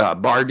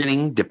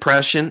 bargaining,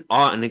 depression,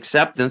 and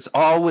acceptance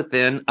all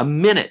within a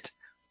minute,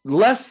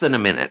 less than a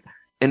minute.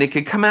 And it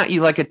could come at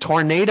you like a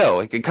tornado.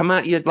 It could come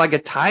at you like a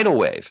tidal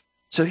wave.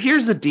 So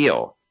here's the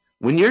deal.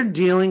 When you're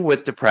dealing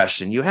with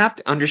depression, you have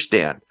to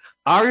understand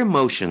our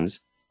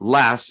emotions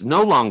last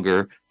no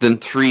longer than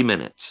 3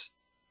 minutes,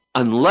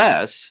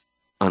 unless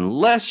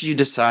you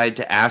decide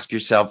to ask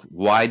yourself,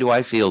 why do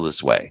I feel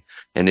this way?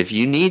 And if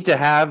you need to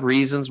have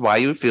reasons why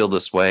you feel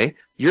this way,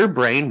 your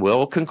brain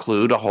will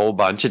conclude a whole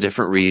bunch of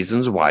different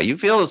reasons why you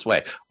feel this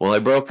way. Well, I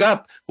broke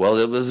up. Well,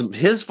 it was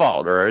his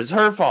fault, or it's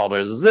her fault, or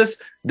is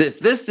this, if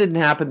this didn't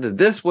happen, then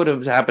this would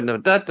have happened.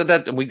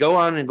 And we go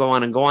on and go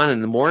on and go on.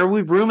 And the more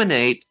we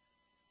ruminate,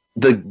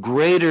 the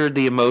greater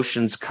the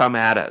emotions come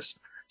at us.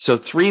 So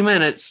 3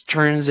 minutes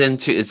turns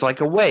into, it's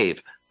like a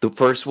wave. The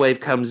first wave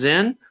comes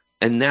in,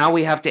 and now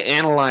we have to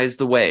analyze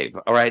the wave.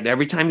 All right.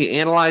 Every time you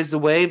analyze the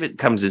wave, it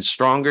comes in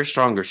stronger,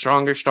 stronger,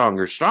 stronger,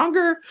 stronger,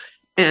 stronger.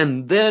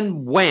 And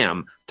then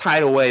wham,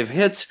 tidal wave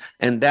hits.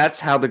 And that's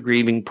how the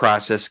grieving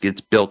process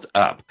gets built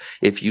up.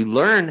 If you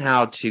learn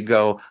how to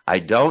go, I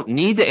don't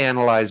need to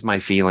analyze my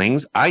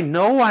feelings. I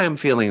know why I'm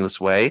feeling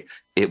this way.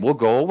 It will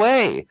go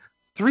away.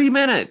 3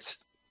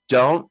 minutes.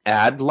 Don't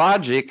add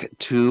logic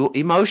to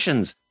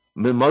emotions.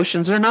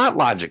 Emotions are not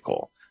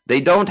logical. They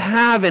don't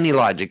have any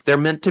logic. They're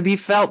meant to be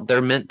felt. They're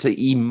meant to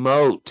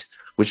emote,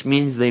 which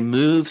means they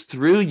move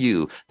through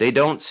you. They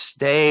don't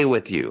stay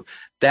with you.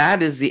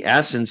 That is the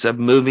essence of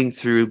moving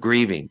through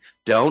grieving.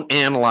 Don't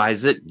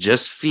analyze it.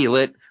 Just feel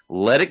it.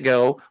 Let it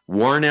go.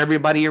 Warn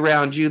everybody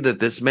around you that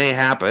this may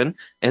happen.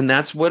 And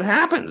that's what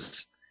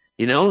happens.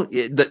 You know,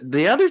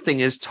 the other thing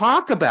is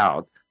talk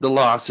about the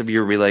loss of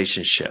your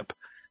relationship.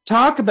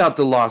 Talk about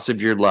the loss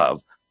of your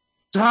love.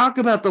 Talk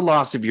about the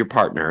loss of your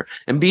partner,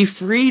 and be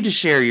free to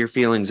share your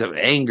feelings of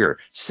anger,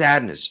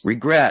 sadness,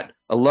 regret,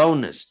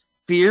 aloneness.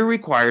 Fear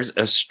requires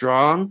a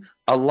strong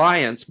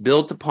alliance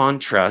built upon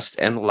trust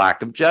and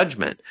lack of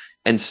judgment.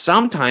 And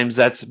sometimes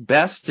that's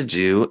best to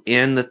do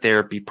in the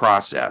therapy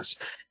process.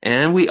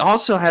 And we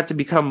also have to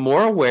become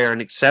more aware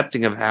and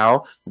accepting of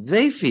how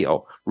they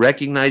feel,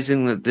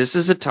 recognizing that this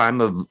is a time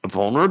of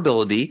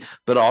vulnerability,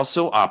 but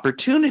also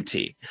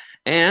opportunity.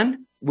 And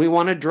we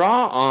want to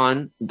draw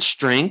on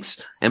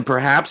strengths and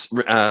perhaps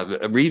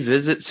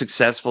revisit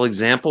successful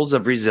examples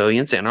of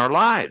resilience in our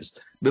lives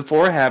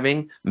before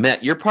having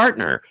met your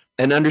partner,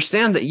 and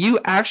understand that you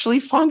actually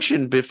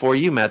functioned before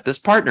you met this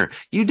partner.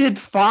 You did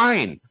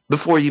fine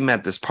before you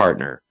met this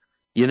partner,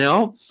 you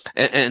know,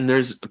 and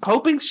there's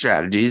coping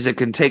strategies that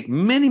can take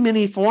many,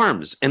 many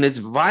forms. And it's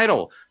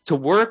vital to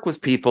work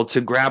with people to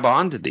grab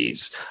onto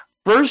these.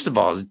 First of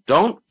all,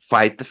 don't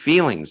fight the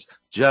feelings.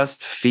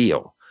 Just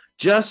feel.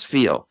 Just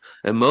feel.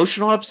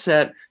 Emotional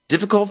upset,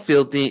 difficult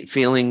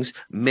feelings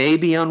may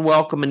be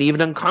unwelcome and even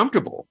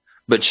uncomfortable,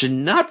 but should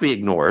not be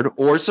ignored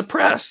or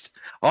suppressed.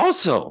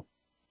 Also,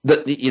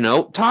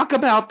 talk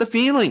about the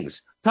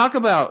feelings. Talk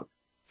about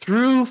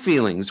through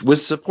feelings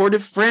with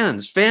supportive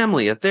friends,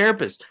 family, a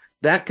therapist.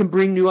 That can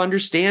bring new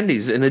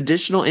understandings and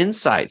additional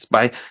insights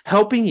by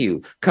helping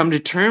you come to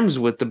terms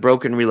with the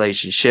broken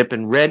relationship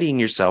and readying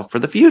yourself for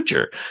the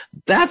future.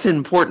 That's an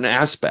important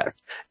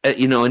aspect.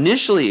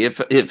 Initially,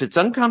 if it's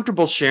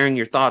uncomfortable sharing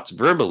your thoughts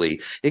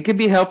verbally, it can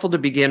be helpful to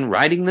begin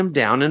writing them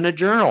down in a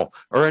journal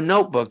or a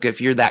notebook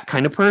if you're that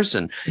kind of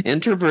person.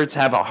 Introverts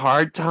have a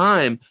hard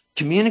time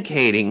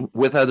communicating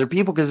with other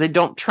people because they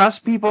don't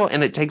trust people,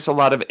 and it takes a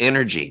lot of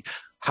energy.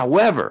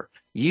 However,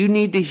 you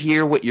need to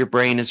hear what your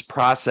brain is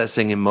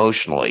processing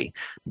emotionally.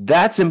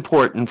 That's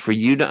important for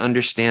you to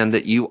understand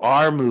that you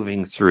are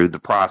moving through the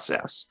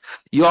process.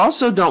 You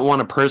also don't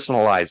want to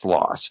personalize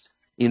loss.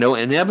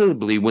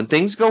 Inevitably, when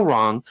things go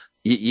wrong,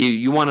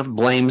 you want to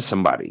blame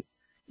somebody.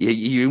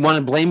 You want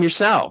to blame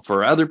yourself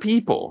or other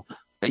people.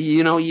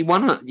 You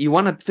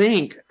want to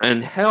think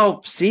and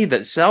help see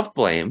that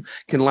self-blame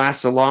can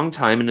last a long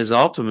time and is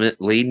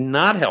ultimately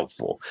not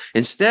helpful.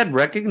 Instead,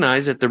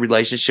 recognize that the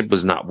relationship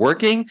was not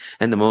working,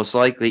 and the most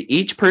likely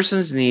each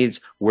person's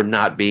needs were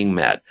not being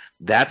met.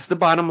 That's the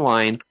bottom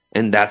line,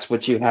 and that's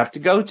what you have to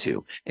go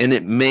to. And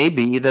it may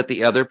be that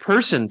the other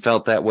person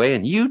felt that way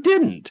and you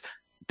didn't.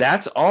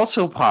 That's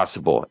also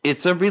possible.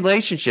 It's a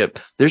relationship.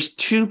 There's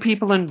two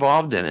people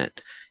involved in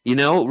it.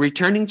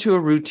 Returning to a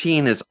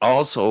routine is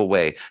also a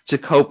way to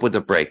cope with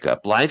a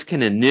breakup. Life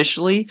can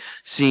initially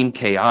seem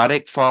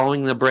chaotic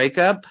following the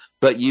breakup,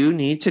 but you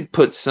need to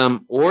put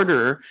some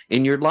order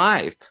in your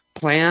life.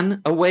 Plan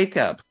a wake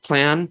up,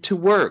 plan to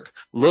work,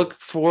 look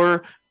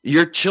for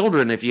your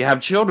children. If you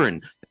have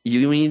children,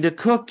 you need to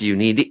cook, you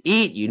need to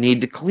eat, you need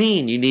to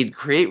clean, you need to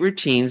create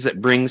routines that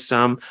bring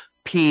some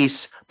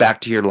peace back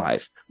to your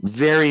life.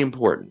 Very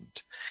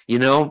important.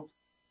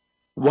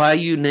 While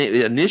you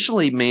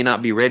initially may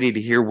not be ready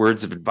to hear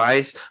words of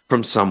advice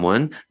from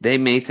someone, they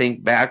may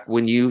think back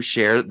when you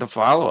share the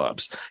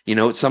follow-ups.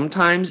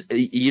 Sometimes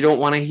you don't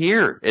want to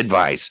hear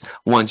advice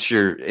once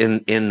you're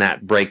in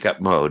that breakup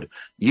mode.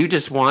 You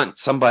just want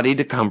somebody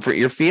to comfort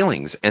your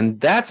feelings,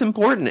 and that's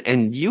important.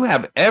 And you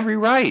have every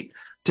right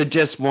to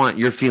just want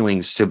your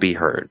feelings to be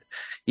heard.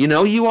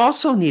 You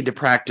also need to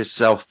practice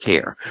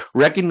self-care.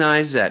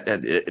 Recognize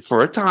that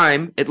for a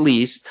time, at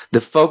least, the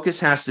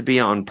focus has to be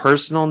on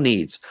personal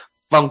needs.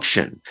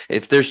 Function.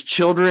 If there's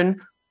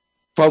children,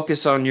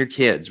 focus on your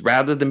kids.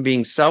 Rather than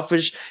being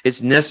selfish,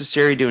 it's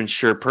necessary to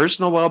ensure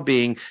personal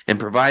well-being and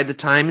provide the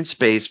time and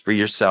space for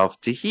yourself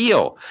to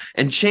heal.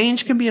 And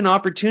change can be an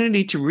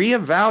opportunity to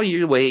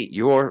reevaluate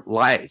your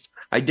life.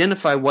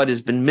 Identify what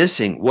has been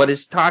missing, what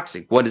is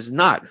toxic, what is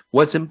not,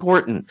 what's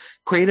important.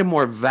 Create a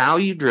more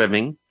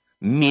value-driven,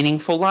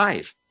 meaningful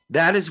life.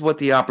 That is what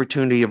the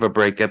opportunity of a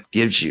breakup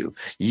gives you.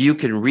 You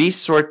can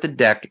resort the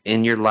deck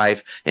in your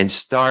life and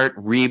start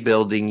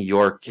rebuilding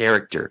your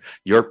character,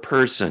 your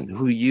person,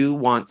 who you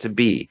want to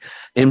be.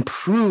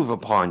 Improve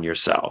upon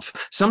yourself.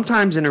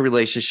 Sometimes in a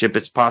relationship,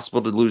 it's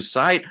possible to lose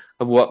sight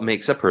of what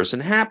makes a person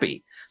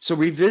happy. So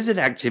revisit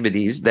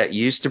activities that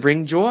used to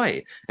bring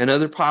joy and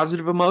other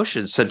positive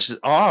emotions, such as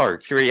awe or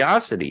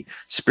curiosity,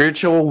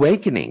 spiritual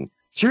awakening.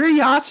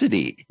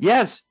 Curiosity.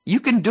 Yes,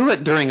 you can do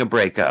it during a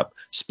breakup.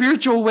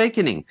 Spiritual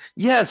awakening.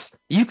 Yes,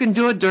 you can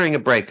do it during a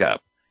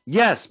breakup.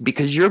 Yes,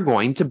 because you're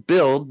going to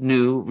build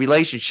new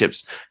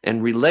relationships.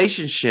 And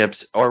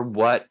relationships are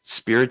what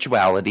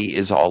spirituality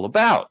is all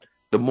about.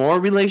 The more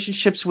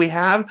relationships we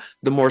have,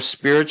 the more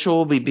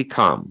spiritual we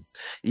become.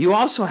 You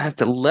also have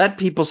to let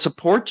people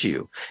support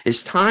you.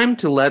 It's time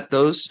to let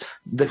those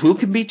who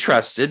can be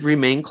trusted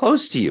remain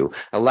close to you.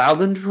 Allow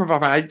them to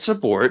provide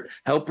support,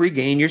 help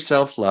regain your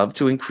self-love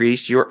to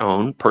increase your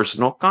own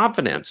personal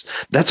confidence.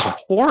 That's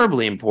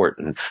horribly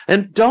important.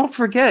 And don't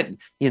forget,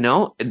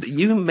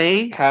 you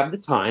may have the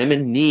time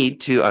and need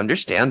to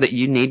understand that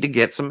you need to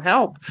get some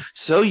help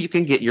so you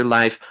can get your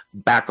life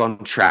back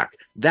on track.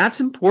 That's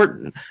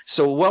important.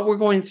 So what we're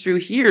going through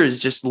here is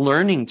just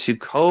learning to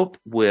cope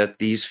with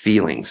these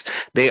feelings.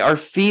 They are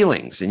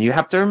feelings, and you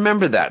have to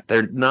remember that.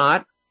 They're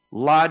not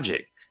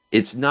logic.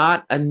 It's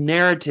not a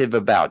narrative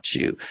about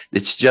you.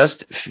 It's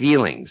just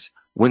feelings.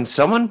 When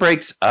someone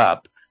breaks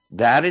up,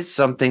 that is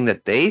something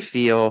that they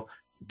feel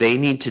they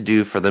need to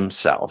do for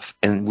themselves,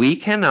 and we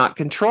cannot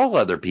control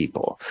other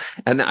people.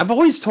 And I've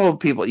always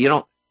told people,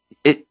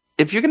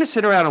 if you're going to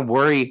sit around and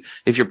worry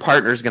if your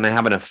partner is going to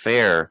have an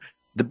affair,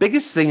 the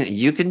biggest thing that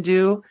you can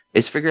do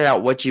is figure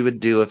out what you would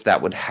do if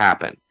that would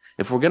happen.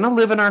 If we're going to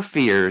live in our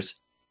fears,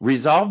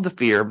 resolve the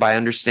fear by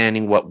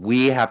understanding what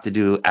we have to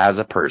do as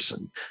a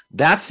person.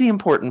 That's the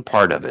important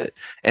part of it.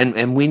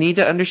 And we need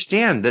to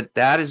understand that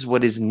that is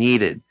what is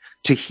needed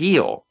to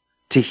heal.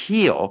 To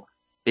heal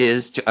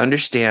is to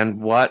understand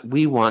what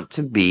we want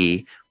to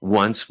be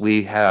once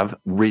we have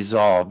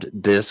resolved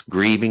this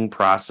grieving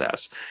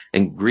process.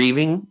 And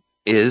grieving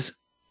is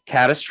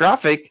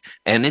catastrophic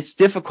and it's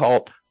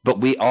difficult, but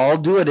we all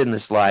do it in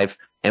this life,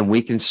 and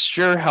we can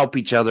sure help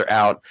each other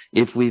out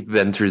if we've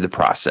been through the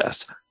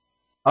process.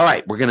 All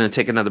right, we're going to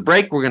take another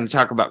break. We're going to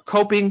talk about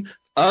coping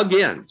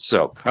again.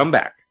 So come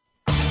back.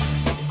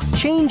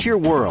 Change your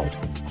world.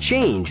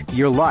 Change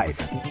your life.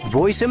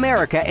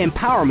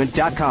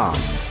 VoiceAmericaEmpowerment.com.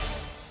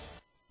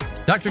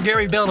 Dr.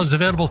 Gary Bell is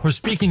available for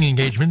speaking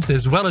engagements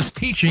as well as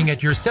teaching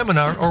at your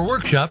seminar or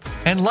workshop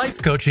and life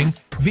coaching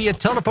via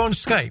telephone,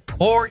 Skype,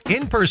 or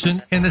in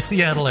person in the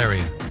Seattle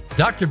area.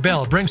 Dr.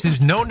 Bell brings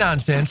his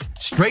no-nonsense,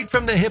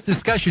 straight-from-the-hip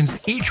discussions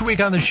each week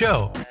on the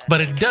show,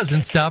 but it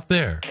doesn't stop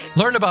there.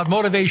 Learn about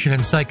motivation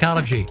and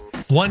psychology,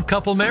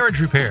 one-couple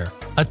marriage repair,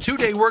 a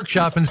 2-day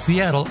workshop in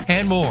Seattle,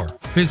 and more.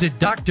 Visit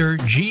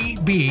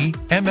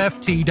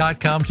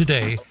drgbmft.com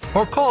today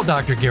or call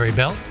Dr. Gary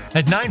Bell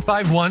at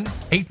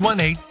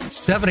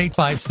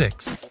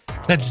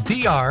 951-818-7856. That's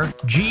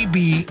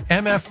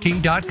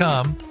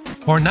drgbmft.com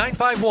or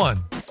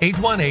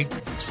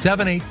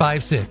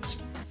 951-818-7856.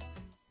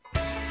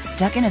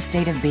 Stuck in a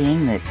state of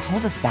being that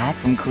holds us back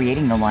from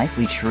creating the life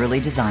we truly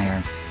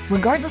desire.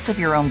 Regardless of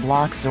your own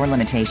blocks or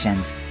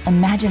limitations,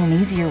 imagine an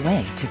easier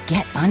way to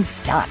get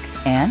unstuck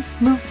and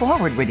move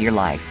forward with your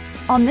life.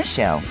 On this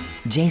show,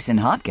 Jason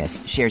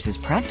Hopkins shares his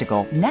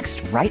practical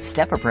next right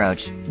step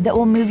approach that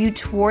will move you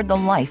toward the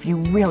life you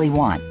really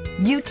want.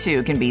 You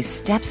too can be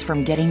steps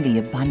from getting the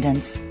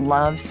abundance,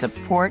 love,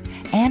 support,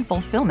 and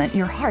fulfillment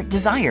your heart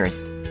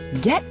desires.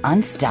 Get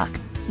unstuck.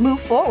 Move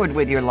forward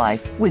with your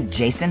life with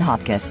Jason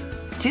Hopkins.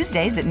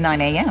 Tuesdays at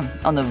 9 a.m.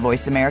 on the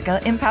Voice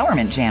America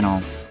Empowerment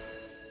Channel.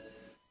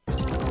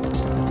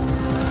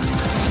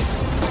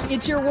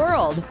 It's your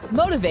world.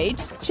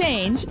 Motivate,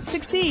 change,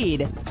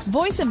 succeed.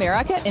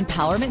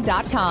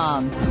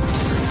 VoiceAmericaEmpowerment.com.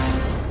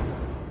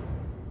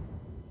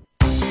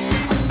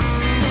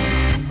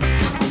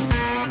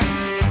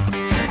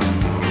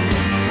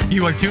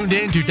 You are tuned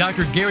in to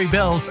Dr. Gary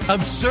Bell's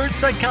Absurd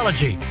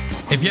Psychology.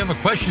 If you have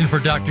a question for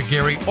Dr.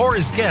 Gary or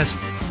his guest,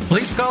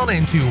 please call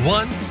in to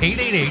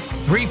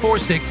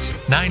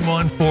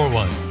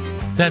 1-888-346-9141.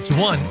 That's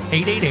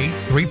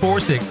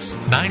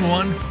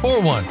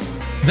 1-888-346-9141.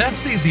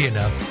 That's easy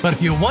enough, but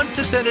if you want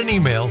to send an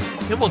email,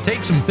 it will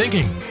take some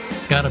thinking.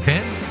 Got a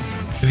pen?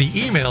 The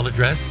email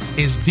address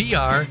is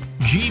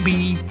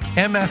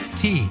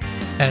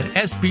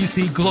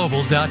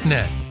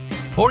drgbmft@sbcglobal.net.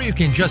 Or you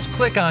can just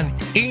click on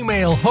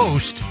Email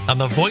Host on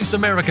the Voice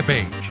America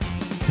page.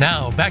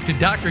 Now, back to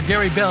Dr.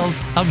 Gary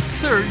Bell's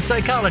Absurd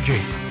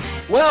Psychology.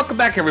 Welcome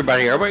back,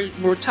 everybody.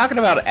 We're talking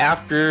about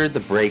after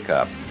the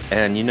breakup.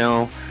 And,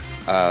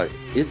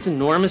 it's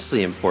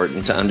enormously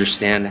important to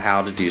understand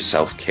how to do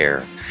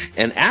self-care.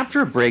 And after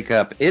a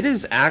breakup, it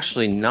is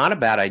actually not a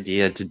bad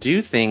idea to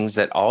do things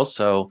that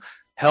also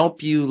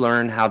help you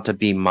learn how to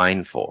be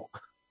mindful.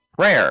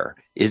 Prayer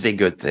is a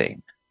good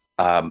thing.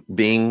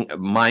 Being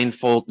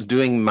mindful,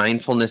 doing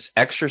mindfulness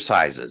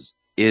exercises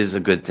is a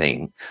good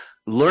thing.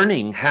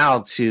 Learning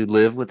how to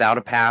live without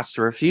a past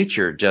or a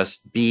future,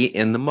 just be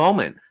in the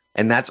moment.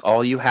 And that's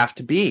all you have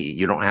to be.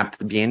 You don't have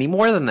to be any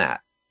more than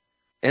that.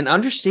 And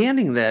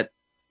understanding that,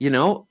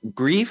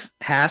 grief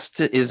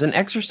is an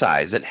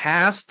exercise. It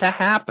has to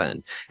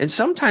happen. And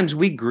sometimes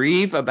we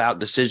grieve about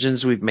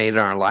decisions we've made in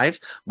our life.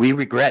 We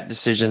regret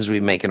decisions we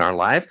make in our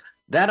life.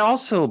 That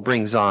also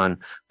brings on,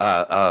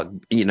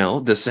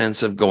 the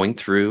sense of going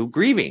through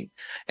grieving.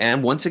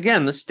 And once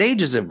again, the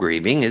stages of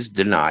grieving is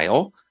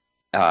denial,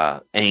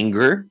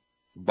 anger,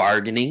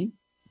 bargaining,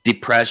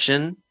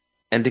 depression,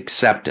 and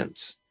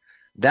acceptance.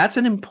 That's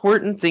an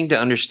important thing to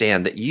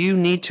understand, that you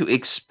need to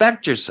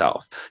expect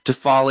yourself to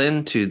fall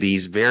into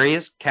these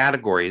various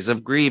categories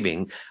of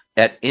grieving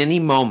at any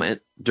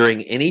moment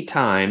during any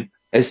time,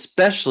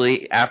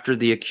 especially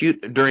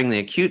during the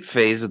acute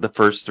phase of the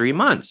first 3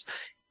 months.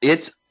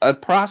 It's a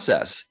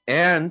process,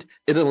 and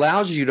it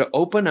allows you to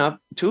open up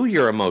to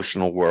your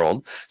emotional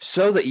world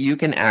so that you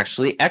can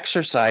actually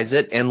exercise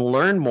it and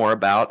learn more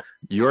about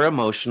your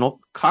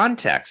emotional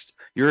context,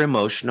 your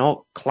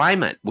emotional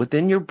climate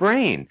within your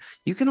brain.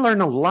 You can learn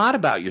a lot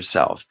about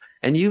yourself,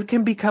 and you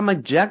can become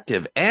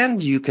objective,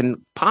 and you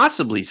can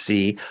possibly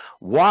see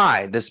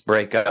why this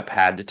breakup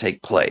had to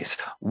take place,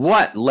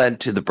 what led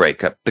to the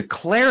breakup, the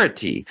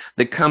clarity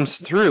that comes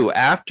through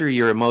after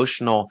your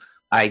emotional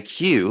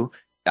IQ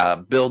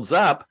builds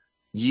up.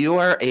 You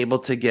are able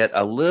to get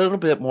a little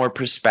bit more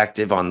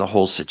perspective on the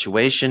whole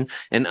situation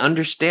and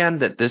understand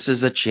that this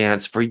is a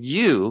chance for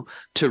you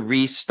to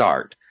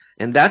restart.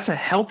 And that's a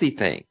healthy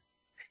thing.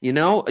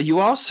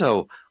 You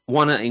also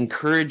want to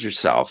encourage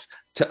yourself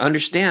to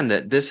understand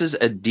that this is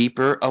a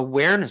deeper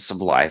awareness of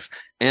life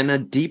and a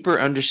deeper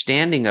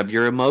understanding of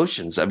your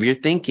emotions, of your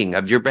thinking,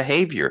 of your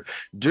behavior.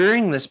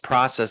 During this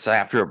process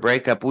after a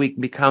breakup, we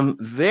become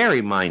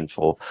very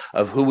mindful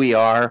of who we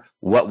are,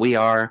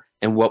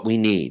 and what we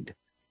need.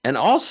 And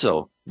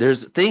also,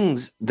 there's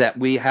things that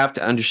we have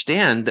to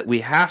understand that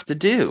we have to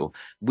do.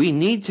 We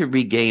need to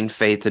regain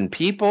faith in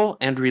people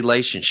and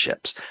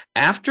relationships.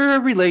 After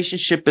a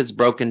relationship is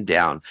broken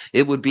down,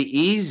 it would be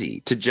easy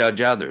to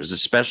judge others,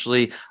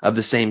 especially of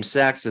the same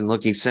sex and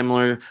looking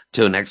similar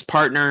to an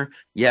ex-partner.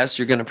 Yes,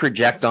 you're going to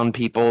project on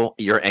people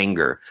your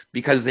anger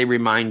because they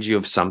remind you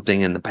of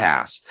something in the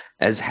past.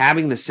 As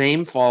having the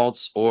same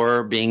faults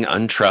or being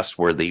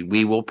untrustworthy,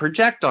 we will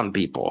project on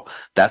people.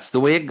 That's the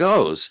way it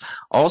goes.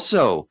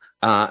 Also,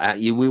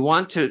 we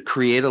want to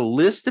create a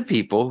list of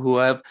people who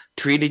have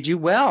treated you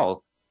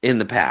well in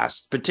the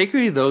past,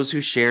 particularly those who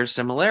share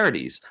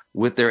similarities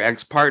with their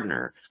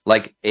ex-partner,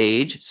 like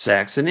age,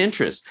 sex, and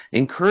interest.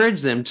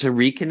 Encourage them to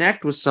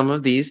reconnect with some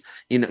of these.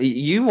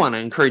 You want to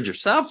encourage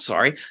yourself,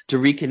 to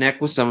reconnect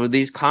with some of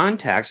these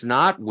contacts,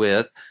 not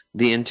with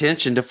the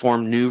intention to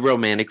form new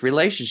romantic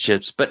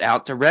relationships, but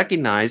out to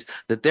recognize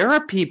that there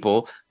are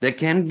people that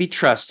can be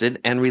trusted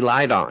and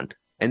relied on.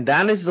 And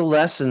that is the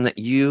lesson that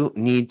you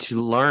need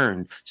to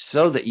learn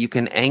so that you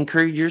can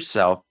anchor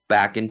yourself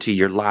back into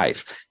your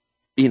life.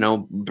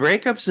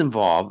 Breakups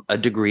involve a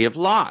degree of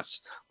loss.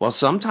 While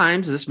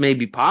sometimes this may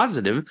be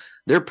positive,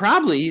 there are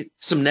probably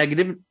some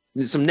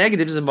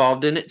negatives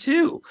involved in it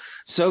too.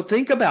 So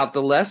think about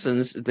the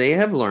lessons they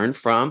have learned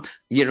from,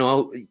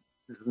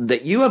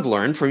 that you have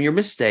learned from your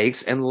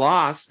mistakes and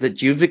loss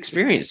that you've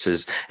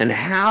experienced, and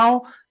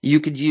how you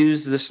could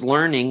use this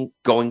learning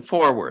going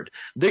forward.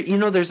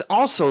 There's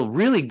also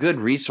really good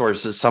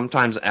resources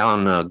sometimes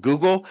on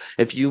Google.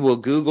 If you will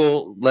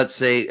Google, let's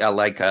say,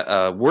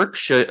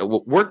 workbooks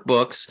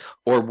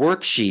or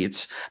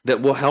worksheets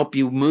that will help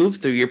you move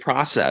through your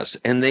process,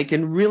 and they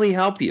can really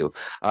help you.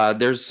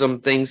 There's some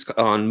things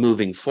on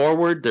moving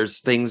forward. There's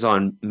things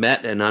on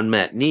met and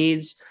unmet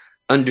needs,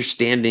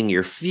 understanding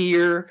your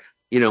fear,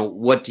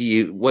 what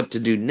to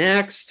do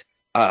next,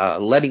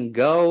 letting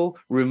go,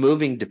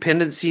 removing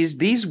dependencies.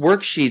 These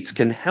worksheets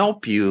can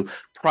help you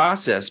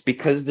process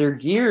because they're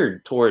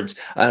geared towards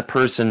a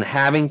person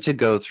having to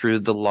go through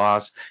the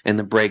loss and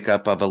the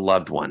breakup of a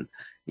loved one.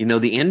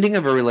 The ending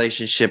of a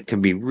relationship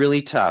can be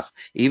really tough,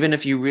 even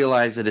if you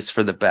realize that it's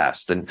for the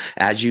best. And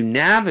as you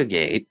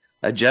navigate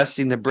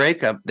adjusting the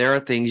breakup, there are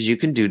things you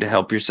can do to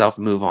help yourself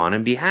move on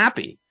and be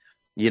happy.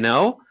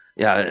 A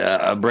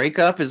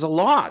breakup is a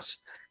loss.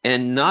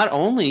 And not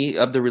only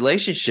of the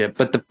relationship,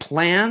 but the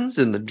plans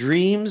and the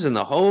dreams and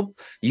the hope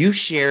you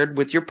shared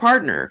with your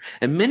partner.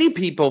 And many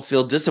people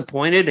feel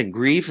disappointed and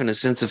grief and a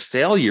sense of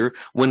failure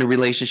when a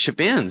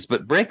relationship ends.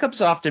 But breakups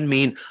often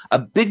mean a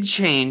big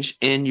change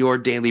in your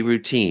daily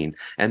routine.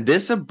 And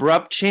this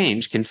abrupt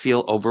change can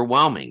feel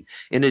overwhelming.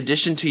 In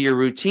addition to your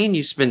routine,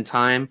 you spend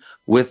time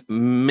with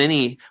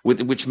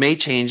which may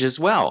change as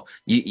well.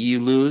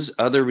 You lose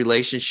other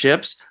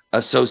relationships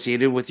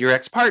associated with your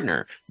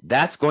ex-partner.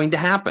 That's going to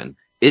happen.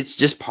 It's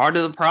just part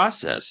of the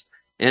process.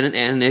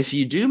 And if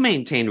you do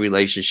maintain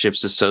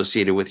relationships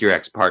associated with your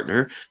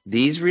ex-partner,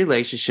 these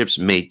relationships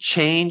may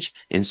change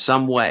in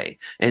some way.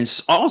 And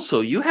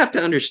also, you have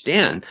to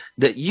understand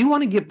that you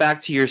want to get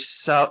back to your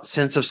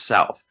sense of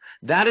self.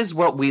 That is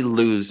what we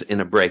lose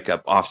in a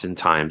breakup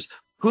oftentimes.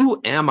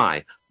 Who am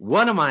I?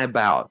 What am I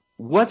about?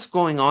 What's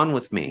going on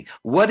with me?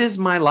 What is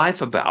my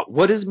life about?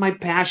 What is my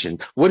passion?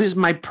 What is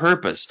my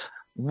purpose?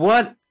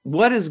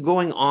 What is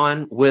going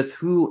on with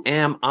who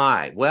am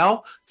I?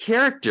 Well,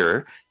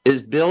 character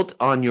is built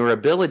on your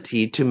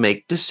ability to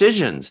make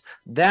decisions.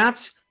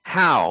 That's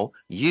how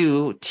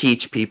you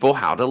teach people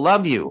how to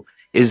love you,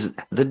 is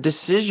the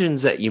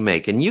decisions that you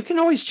make. And you can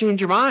always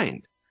change your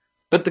mind.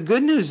 But the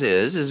good news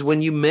is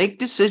when you make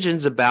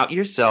decisions about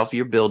yourself,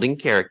 you're building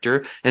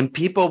character, and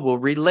people will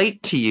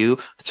relate to you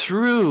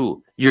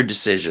through your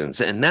decisions.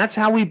 And that's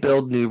how we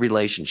build new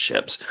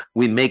relationships.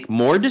 We make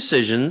more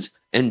decisions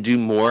and do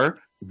more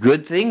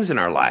good things in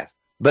our life,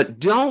 but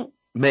don't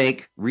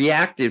make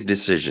reactive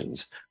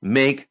decisions.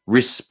 Make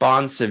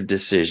responsive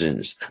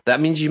decisions. That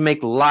means you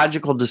make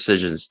logical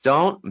decisions.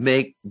 Don't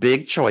make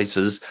big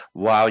choices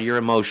while you're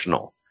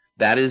emotional.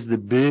 That is the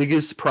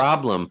biggest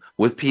problem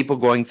with people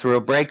going through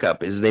a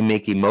breakup, is they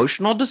make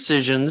emotional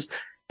decisions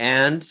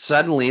and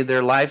suddenly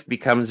their life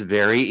becomes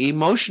very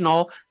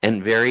emotional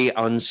and very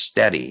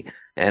unsteady.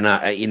 And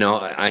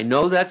I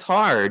know that's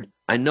hard.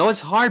 I know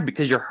it's hard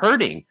because you're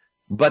hurting.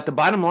 But the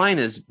bottom line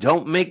is,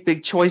 don't make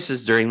big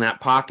choices during that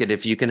pocket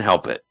if you can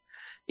help it.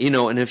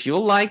 And if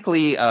you'll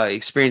likely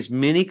experience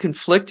many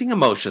conflicting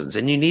emotions,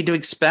 and you need to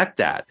expect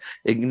that,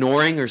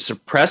 ignoring or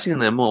suppressing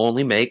them will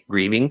only make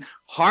grieving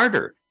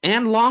harder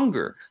and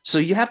longer. So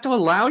you have to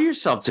allow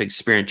yourself to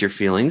experience your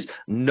feelings,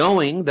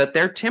 knowing that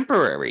they're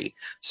temporary.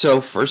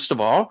 So first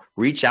of all,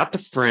 reach out to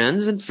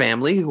friends and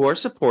family who are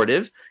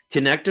supportive,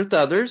 connect with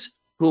others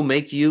who will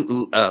make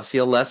you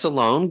feel less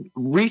alone.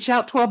 Reach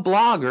out to a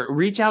blog or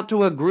reach out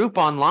to a group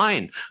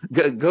online.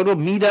 Go to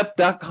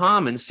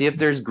meetup.com and see if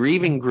there's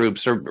grieving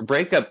groups or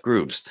breakup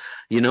groups.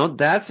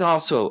 That's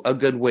also a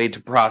good way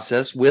to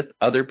process with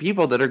other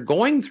people that are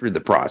going through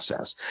the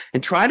process.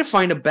 And try to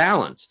find a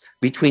balance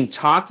between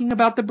talking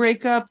about the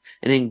breakup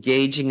and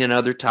engaging in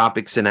other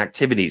topics and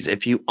activities.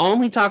 If you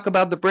only talk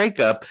about the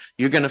breakup,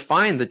 you're going to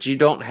find that you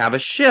don't have a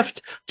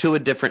shift to a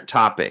different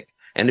topic.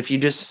 And if you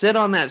just sit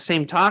on that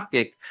same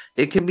topic,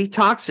 it can be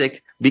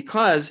toxic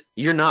because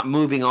you're not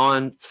moving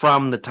on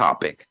from the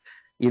topic.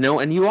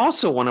 And you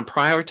also want to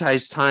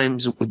prioritize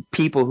times with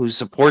people who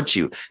support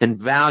you and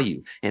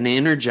value and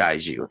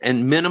energize you,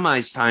 and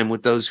minimize time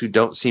with those who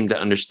don't seem to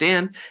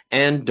understand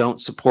and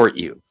don't support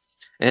you.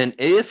 And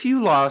if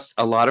you lost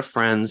a lot of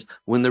friends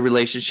when the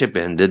relationship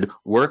ended,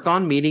 work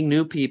on meeting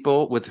new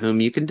people with whom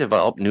you can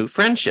develop new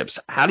friendships.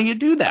 How do you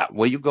do that?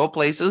 Well, you go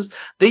places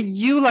that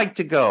you like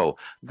to go.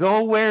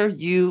 Go where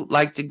you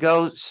like to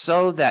go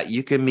so that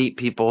you can meet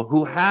people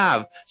who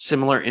have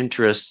similar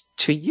interests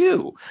to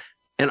you.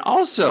 And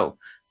also,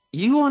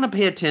 you want to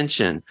pay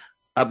attention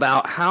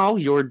about how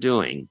you're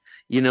doing.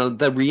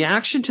 The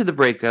reaction to the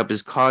breakup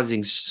is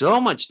causing so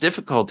much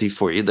difficulty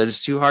for you that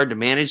it's too hard to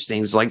manage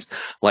things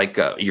like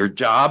your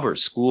job or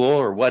school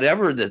or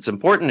whatever that's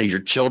important to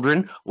your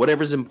children,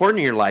 whatever's important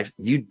in your life.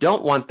 You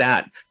don't want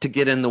that to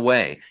get in the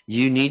way.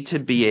 You need to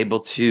be able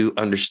to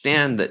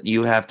understand that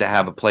you have to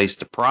have a place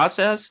to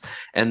process.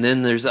 And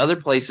then there's other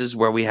places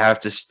where we have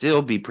to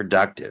still be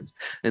productive.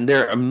 And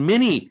there are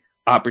many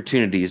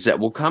opportunities that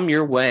will come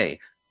your way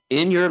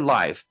in your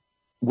life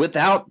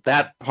without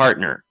that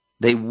partner.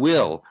 They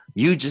will.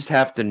 You just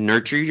have to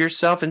nurture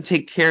yourself and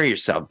take care of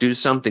yourself. Do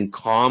something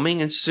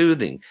calming and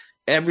soothing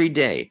every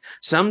day.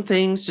 Some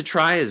things to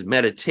try is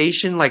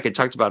meditation, like I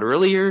talked about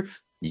earlier,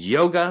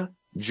 yoga,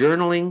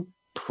 journaling,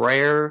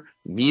 prayer,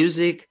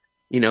 music,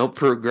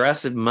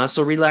 progressive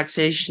muscle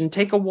relaxation.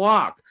 Take a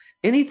walk.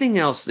 Anything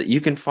else that you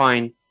can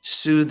find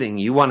soothing,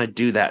 you want to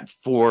do that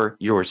for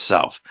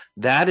yourself.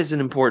 That is an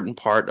important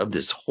part of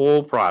this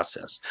whole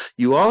process.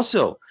 You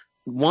also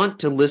want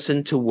to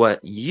listen to what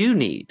you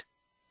need.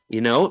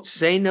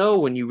 Say no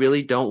when you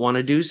really don't want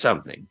to do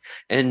something,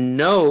 and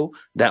know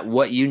that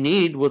what you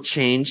need will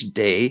change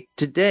day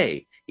to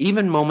day,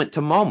 even moment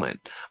to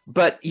moment.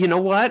 But you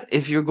know what?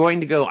 If you're going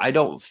to go, I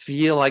don't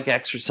feel like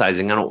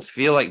exercising, I don't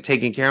feel like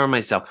taking care of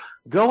myself,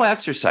 go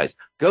exercise,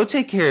 go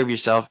take care of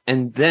yourself,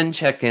 and then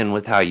check in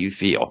with how you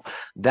feel.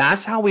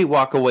 That's how we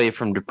walk away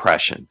from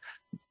depression.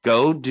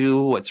 Go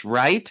do what's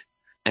right,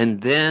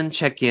 and then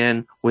check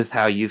in with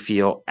how you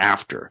feel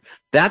after.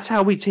 That's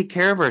how we take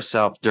care of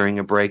ourselves during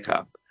a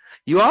breakup.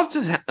 You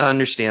also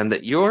understand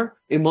that your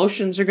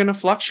emotions are going to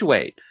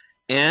fluctuate.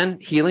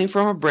 And healing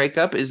from a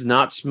breakup is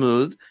not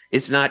smooth.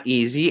 It's not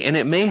easy. And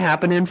it may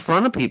happen in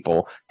front of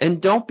people.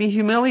 And don't be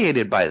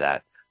humiliated by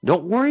that.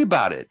 Don't worry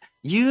about it.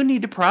 You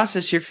need to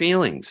process your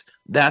feelings.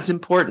 That's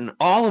important.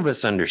 All of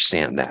us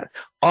understand that.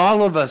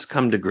 All of us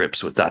come to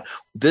grips with that.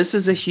 This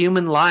is a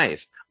human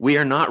life. We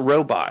are not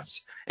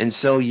robots. And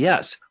so,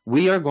 yes,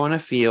 we are going to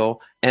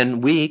feel,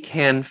 and we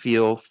can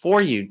feel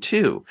for you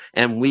too.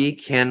 And we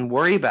can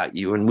worry about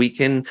you, and we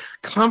can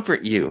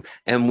comfort you,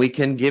 and we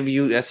can give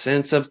you a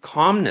sense of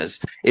calmness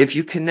if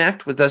you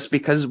connect with us,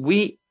 because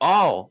we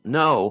all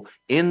know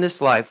in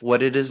this life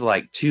what it is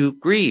like to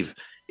grieve.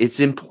 It's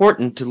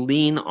important to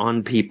lean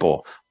on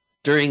people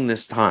during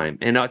this time.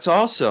 And it's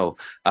also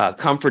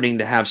comforting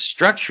to have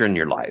structure in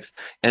your life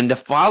and to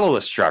follow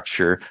a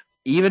structure,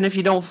 even if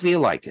you don't feel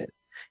like it.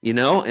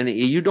 And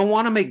you don't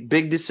want to make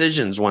big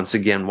decisions once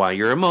again while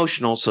you're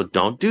emotional, so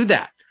don't do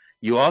that.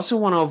 You also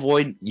want to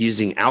avoid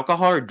using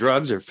alcohol or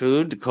drugs or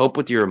food to cope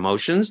with your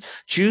emotions.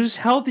 Choose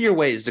healthier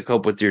ways to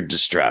cope with your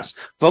distress.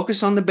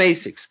 Focus on the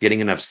basics, getting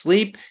enough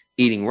sleep,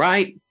 eating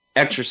right,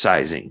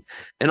 exercising.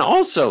 And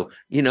also,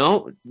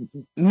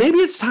 maybe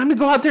it's time to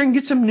go out there and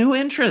get some new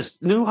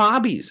interests, new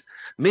hobbies.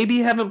 Maybe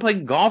you haven't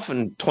played golf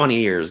in 20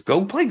 years.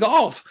 Go play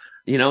golf.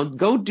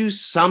 Go do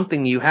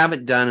something you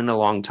haven't done in a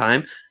long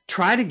time.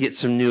 Try to get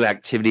some new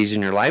activities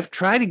in your life.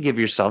 Try to give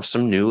yourself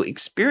some new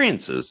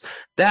experiences.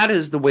 That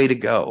is the way to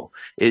go.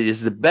 It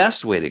is the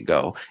best way to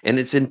go. And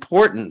it's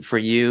important for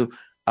you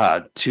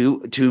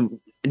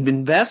to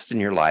invest in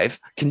your life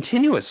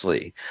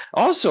continuously.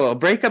 Also, a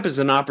breakup is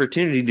an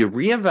opportunity to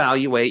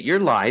reevaluate your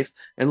life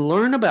and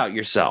learn about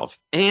yourself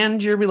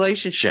and your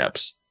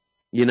relationships.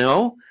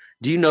 Do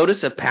you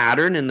notice a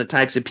pattern in the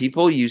types of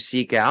people you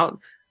seek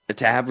out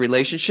to have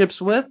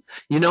relationships with?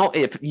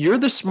 If you're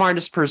the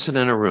smartest person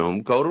in a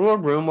room, go to a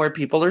room where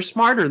people are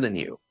smarter than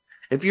you.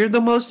 If you're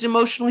the most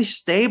emotionally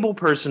stable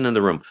person in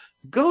the room,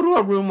 go to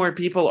a room where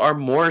people are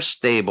more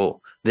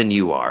stable than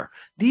you are.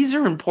 These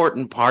are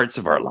important parts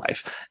of our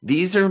life.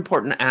 These are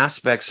important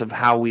aspects of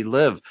how we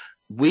live.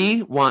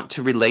 We want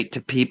to relate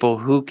to people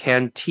who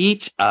can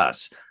teach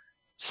us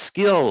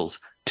skills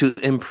to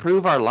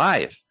improve our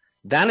life.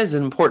 That is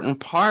an important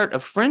part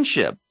of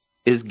friendship,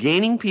 is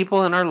gaining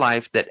people in our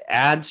life that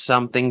add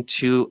something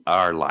to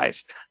our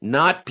life,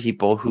 not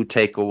people who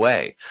take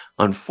away.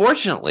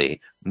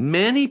 Unfortunately,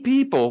 many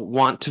people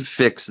want to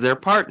fix their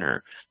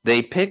partner.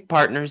 They pick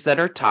partners that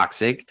are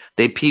toxic.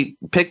 They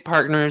pick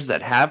partners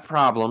that have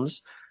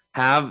problems,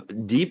 have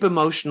deep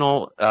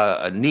emotional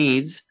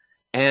needs,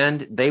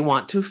 and they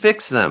want to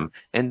fix them.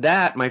 And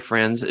that, my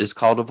friends, is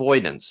called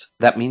avoidance.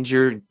 That means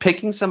you're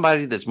picking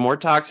somebody that's more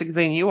toxic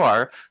than you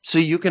are so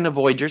you can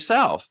avoid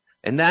yourself.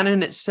 And that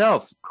in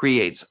itself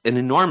creates an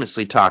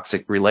enormously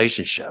toxic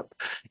relationship.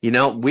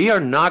 We are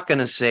not going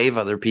to save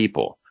other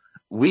people.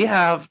 We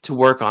have to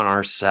work on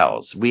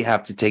ourselves. We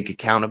have to take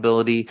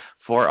accountability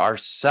for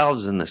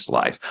ourselves in this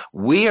life.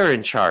 We are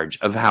in charge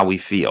of how we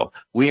feel.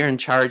 We are in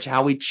charge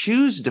how we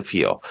choose to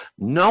feel.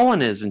 No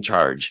one is in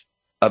charge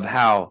of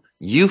how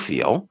you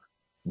feel,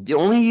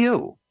 only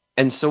you.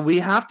 And so we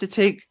have to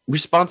take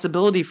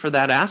responsibility for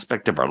that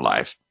aspect of our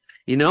life.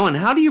 And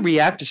how do you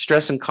react to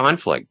stress and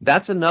conflict?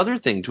 That's another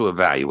thing to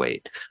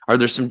evaluate. Are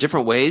there some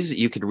different ways that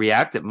you could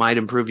react that might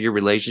improve your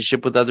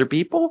relationship with other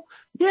people?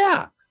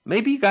 Yeah.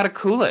 Maybe you got to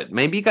cool it.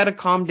 Maybe you got to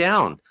calm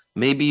down.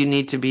 Maybe you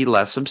need to be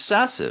less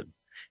obsessive.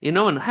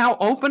 And how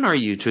open are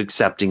you to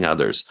accepting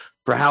others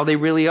for how they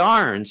really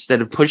are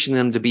instead of pushing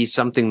them to be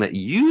something that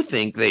you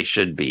think they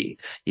should be?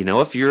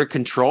 If you're a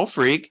control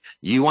freak,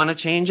 you want to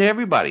change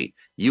everybody.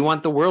 You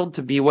want the world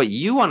to be what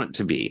you want it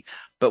to be.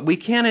 But we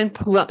can't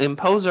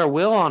impose our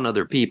will on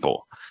other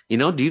people.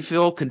 Do you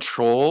feel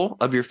control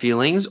of your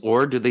feelings,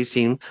 or do they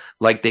seem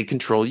like they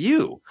control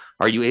you?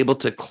 Are you able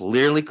to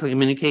clearly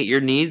communicate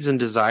your needs and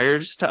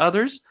desires to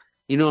others?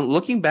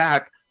 Looking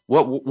back,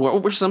 what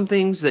were some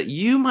things that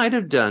you might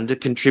have done to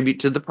contribute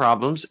to the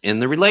problems in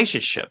the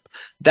relationship?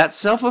 That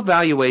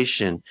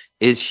self-evaluation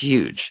is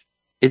huge.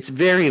 It's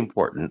very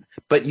important,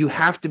 but you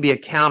have to be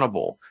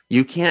accountable.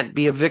 You can't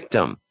be a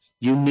victim.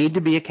 You need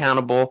to be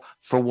accountable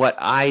for what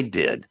I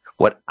did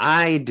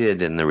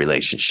in the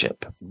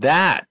relationship.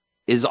 That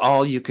is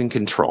all you can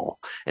control.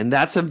 And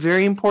that's a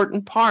very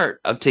important part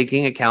of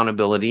taking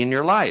accountability in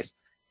your life.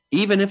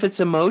 Even if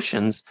it's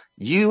emotions,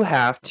 you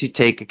have to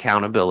take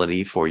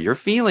accountability for your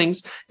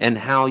feelings and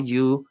how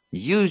you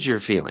use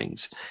your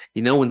feelings.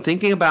 When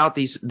thinking about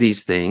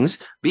these things,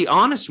 be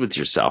honest with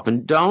yourself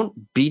and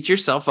don't beat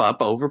yourself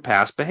up over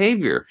past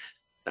behavior.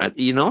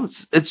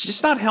 It's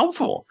just not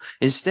helpful.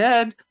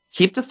 Instead,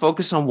 keep the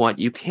focus on what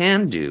you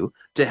can do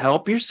to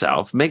help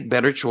yourself make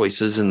better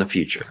choices in the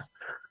future.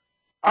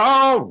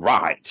 All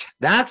right.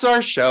 That's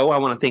our show. I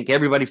want to thank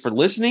everybody for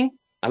listening.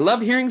 I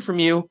love hearing from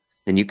you.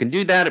 And you can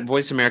do that at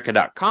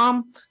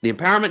voiceamerica.com, the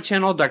Empowerment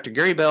Channel, Dr.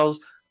 Gary Bell's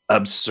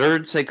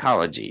Absurd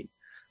Psychology.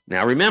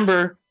 Now,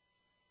 remember,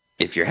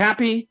 if you're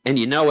happy and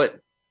you know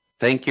it,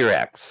 thank your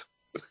ex.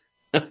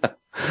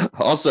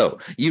 Also,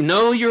 you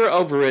know you're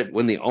over it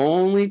when the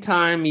only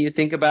time you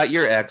think about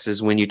your ex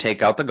is when you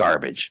take out the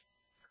garbage.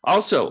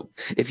 Also,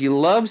 if you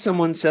love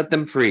someone, set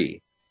them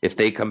free. If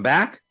they come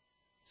back,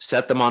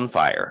 set them on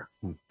fire.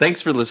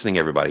 Thanks for listening,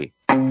 everybody.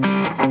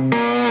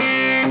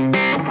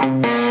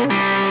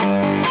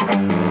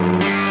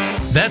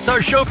 That's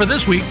our show for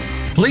this week.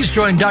 Please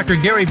join Dr.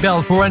 Gary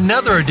Bell for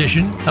another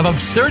edition of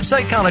Absurd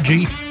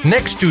Psychology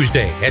next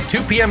Tuesday at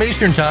 2 p.m.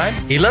 Eastern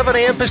Time, 11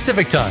 a.m.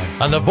 Pacific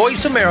Time on the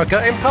Voice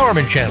America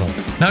Empowerment Channel.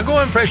 Now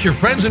go impress your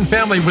friends and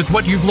family with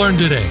what you've learned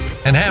today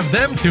and have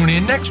them tune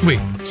in next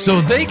week so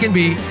they can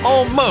be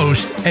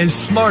almost as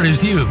smart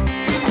as you.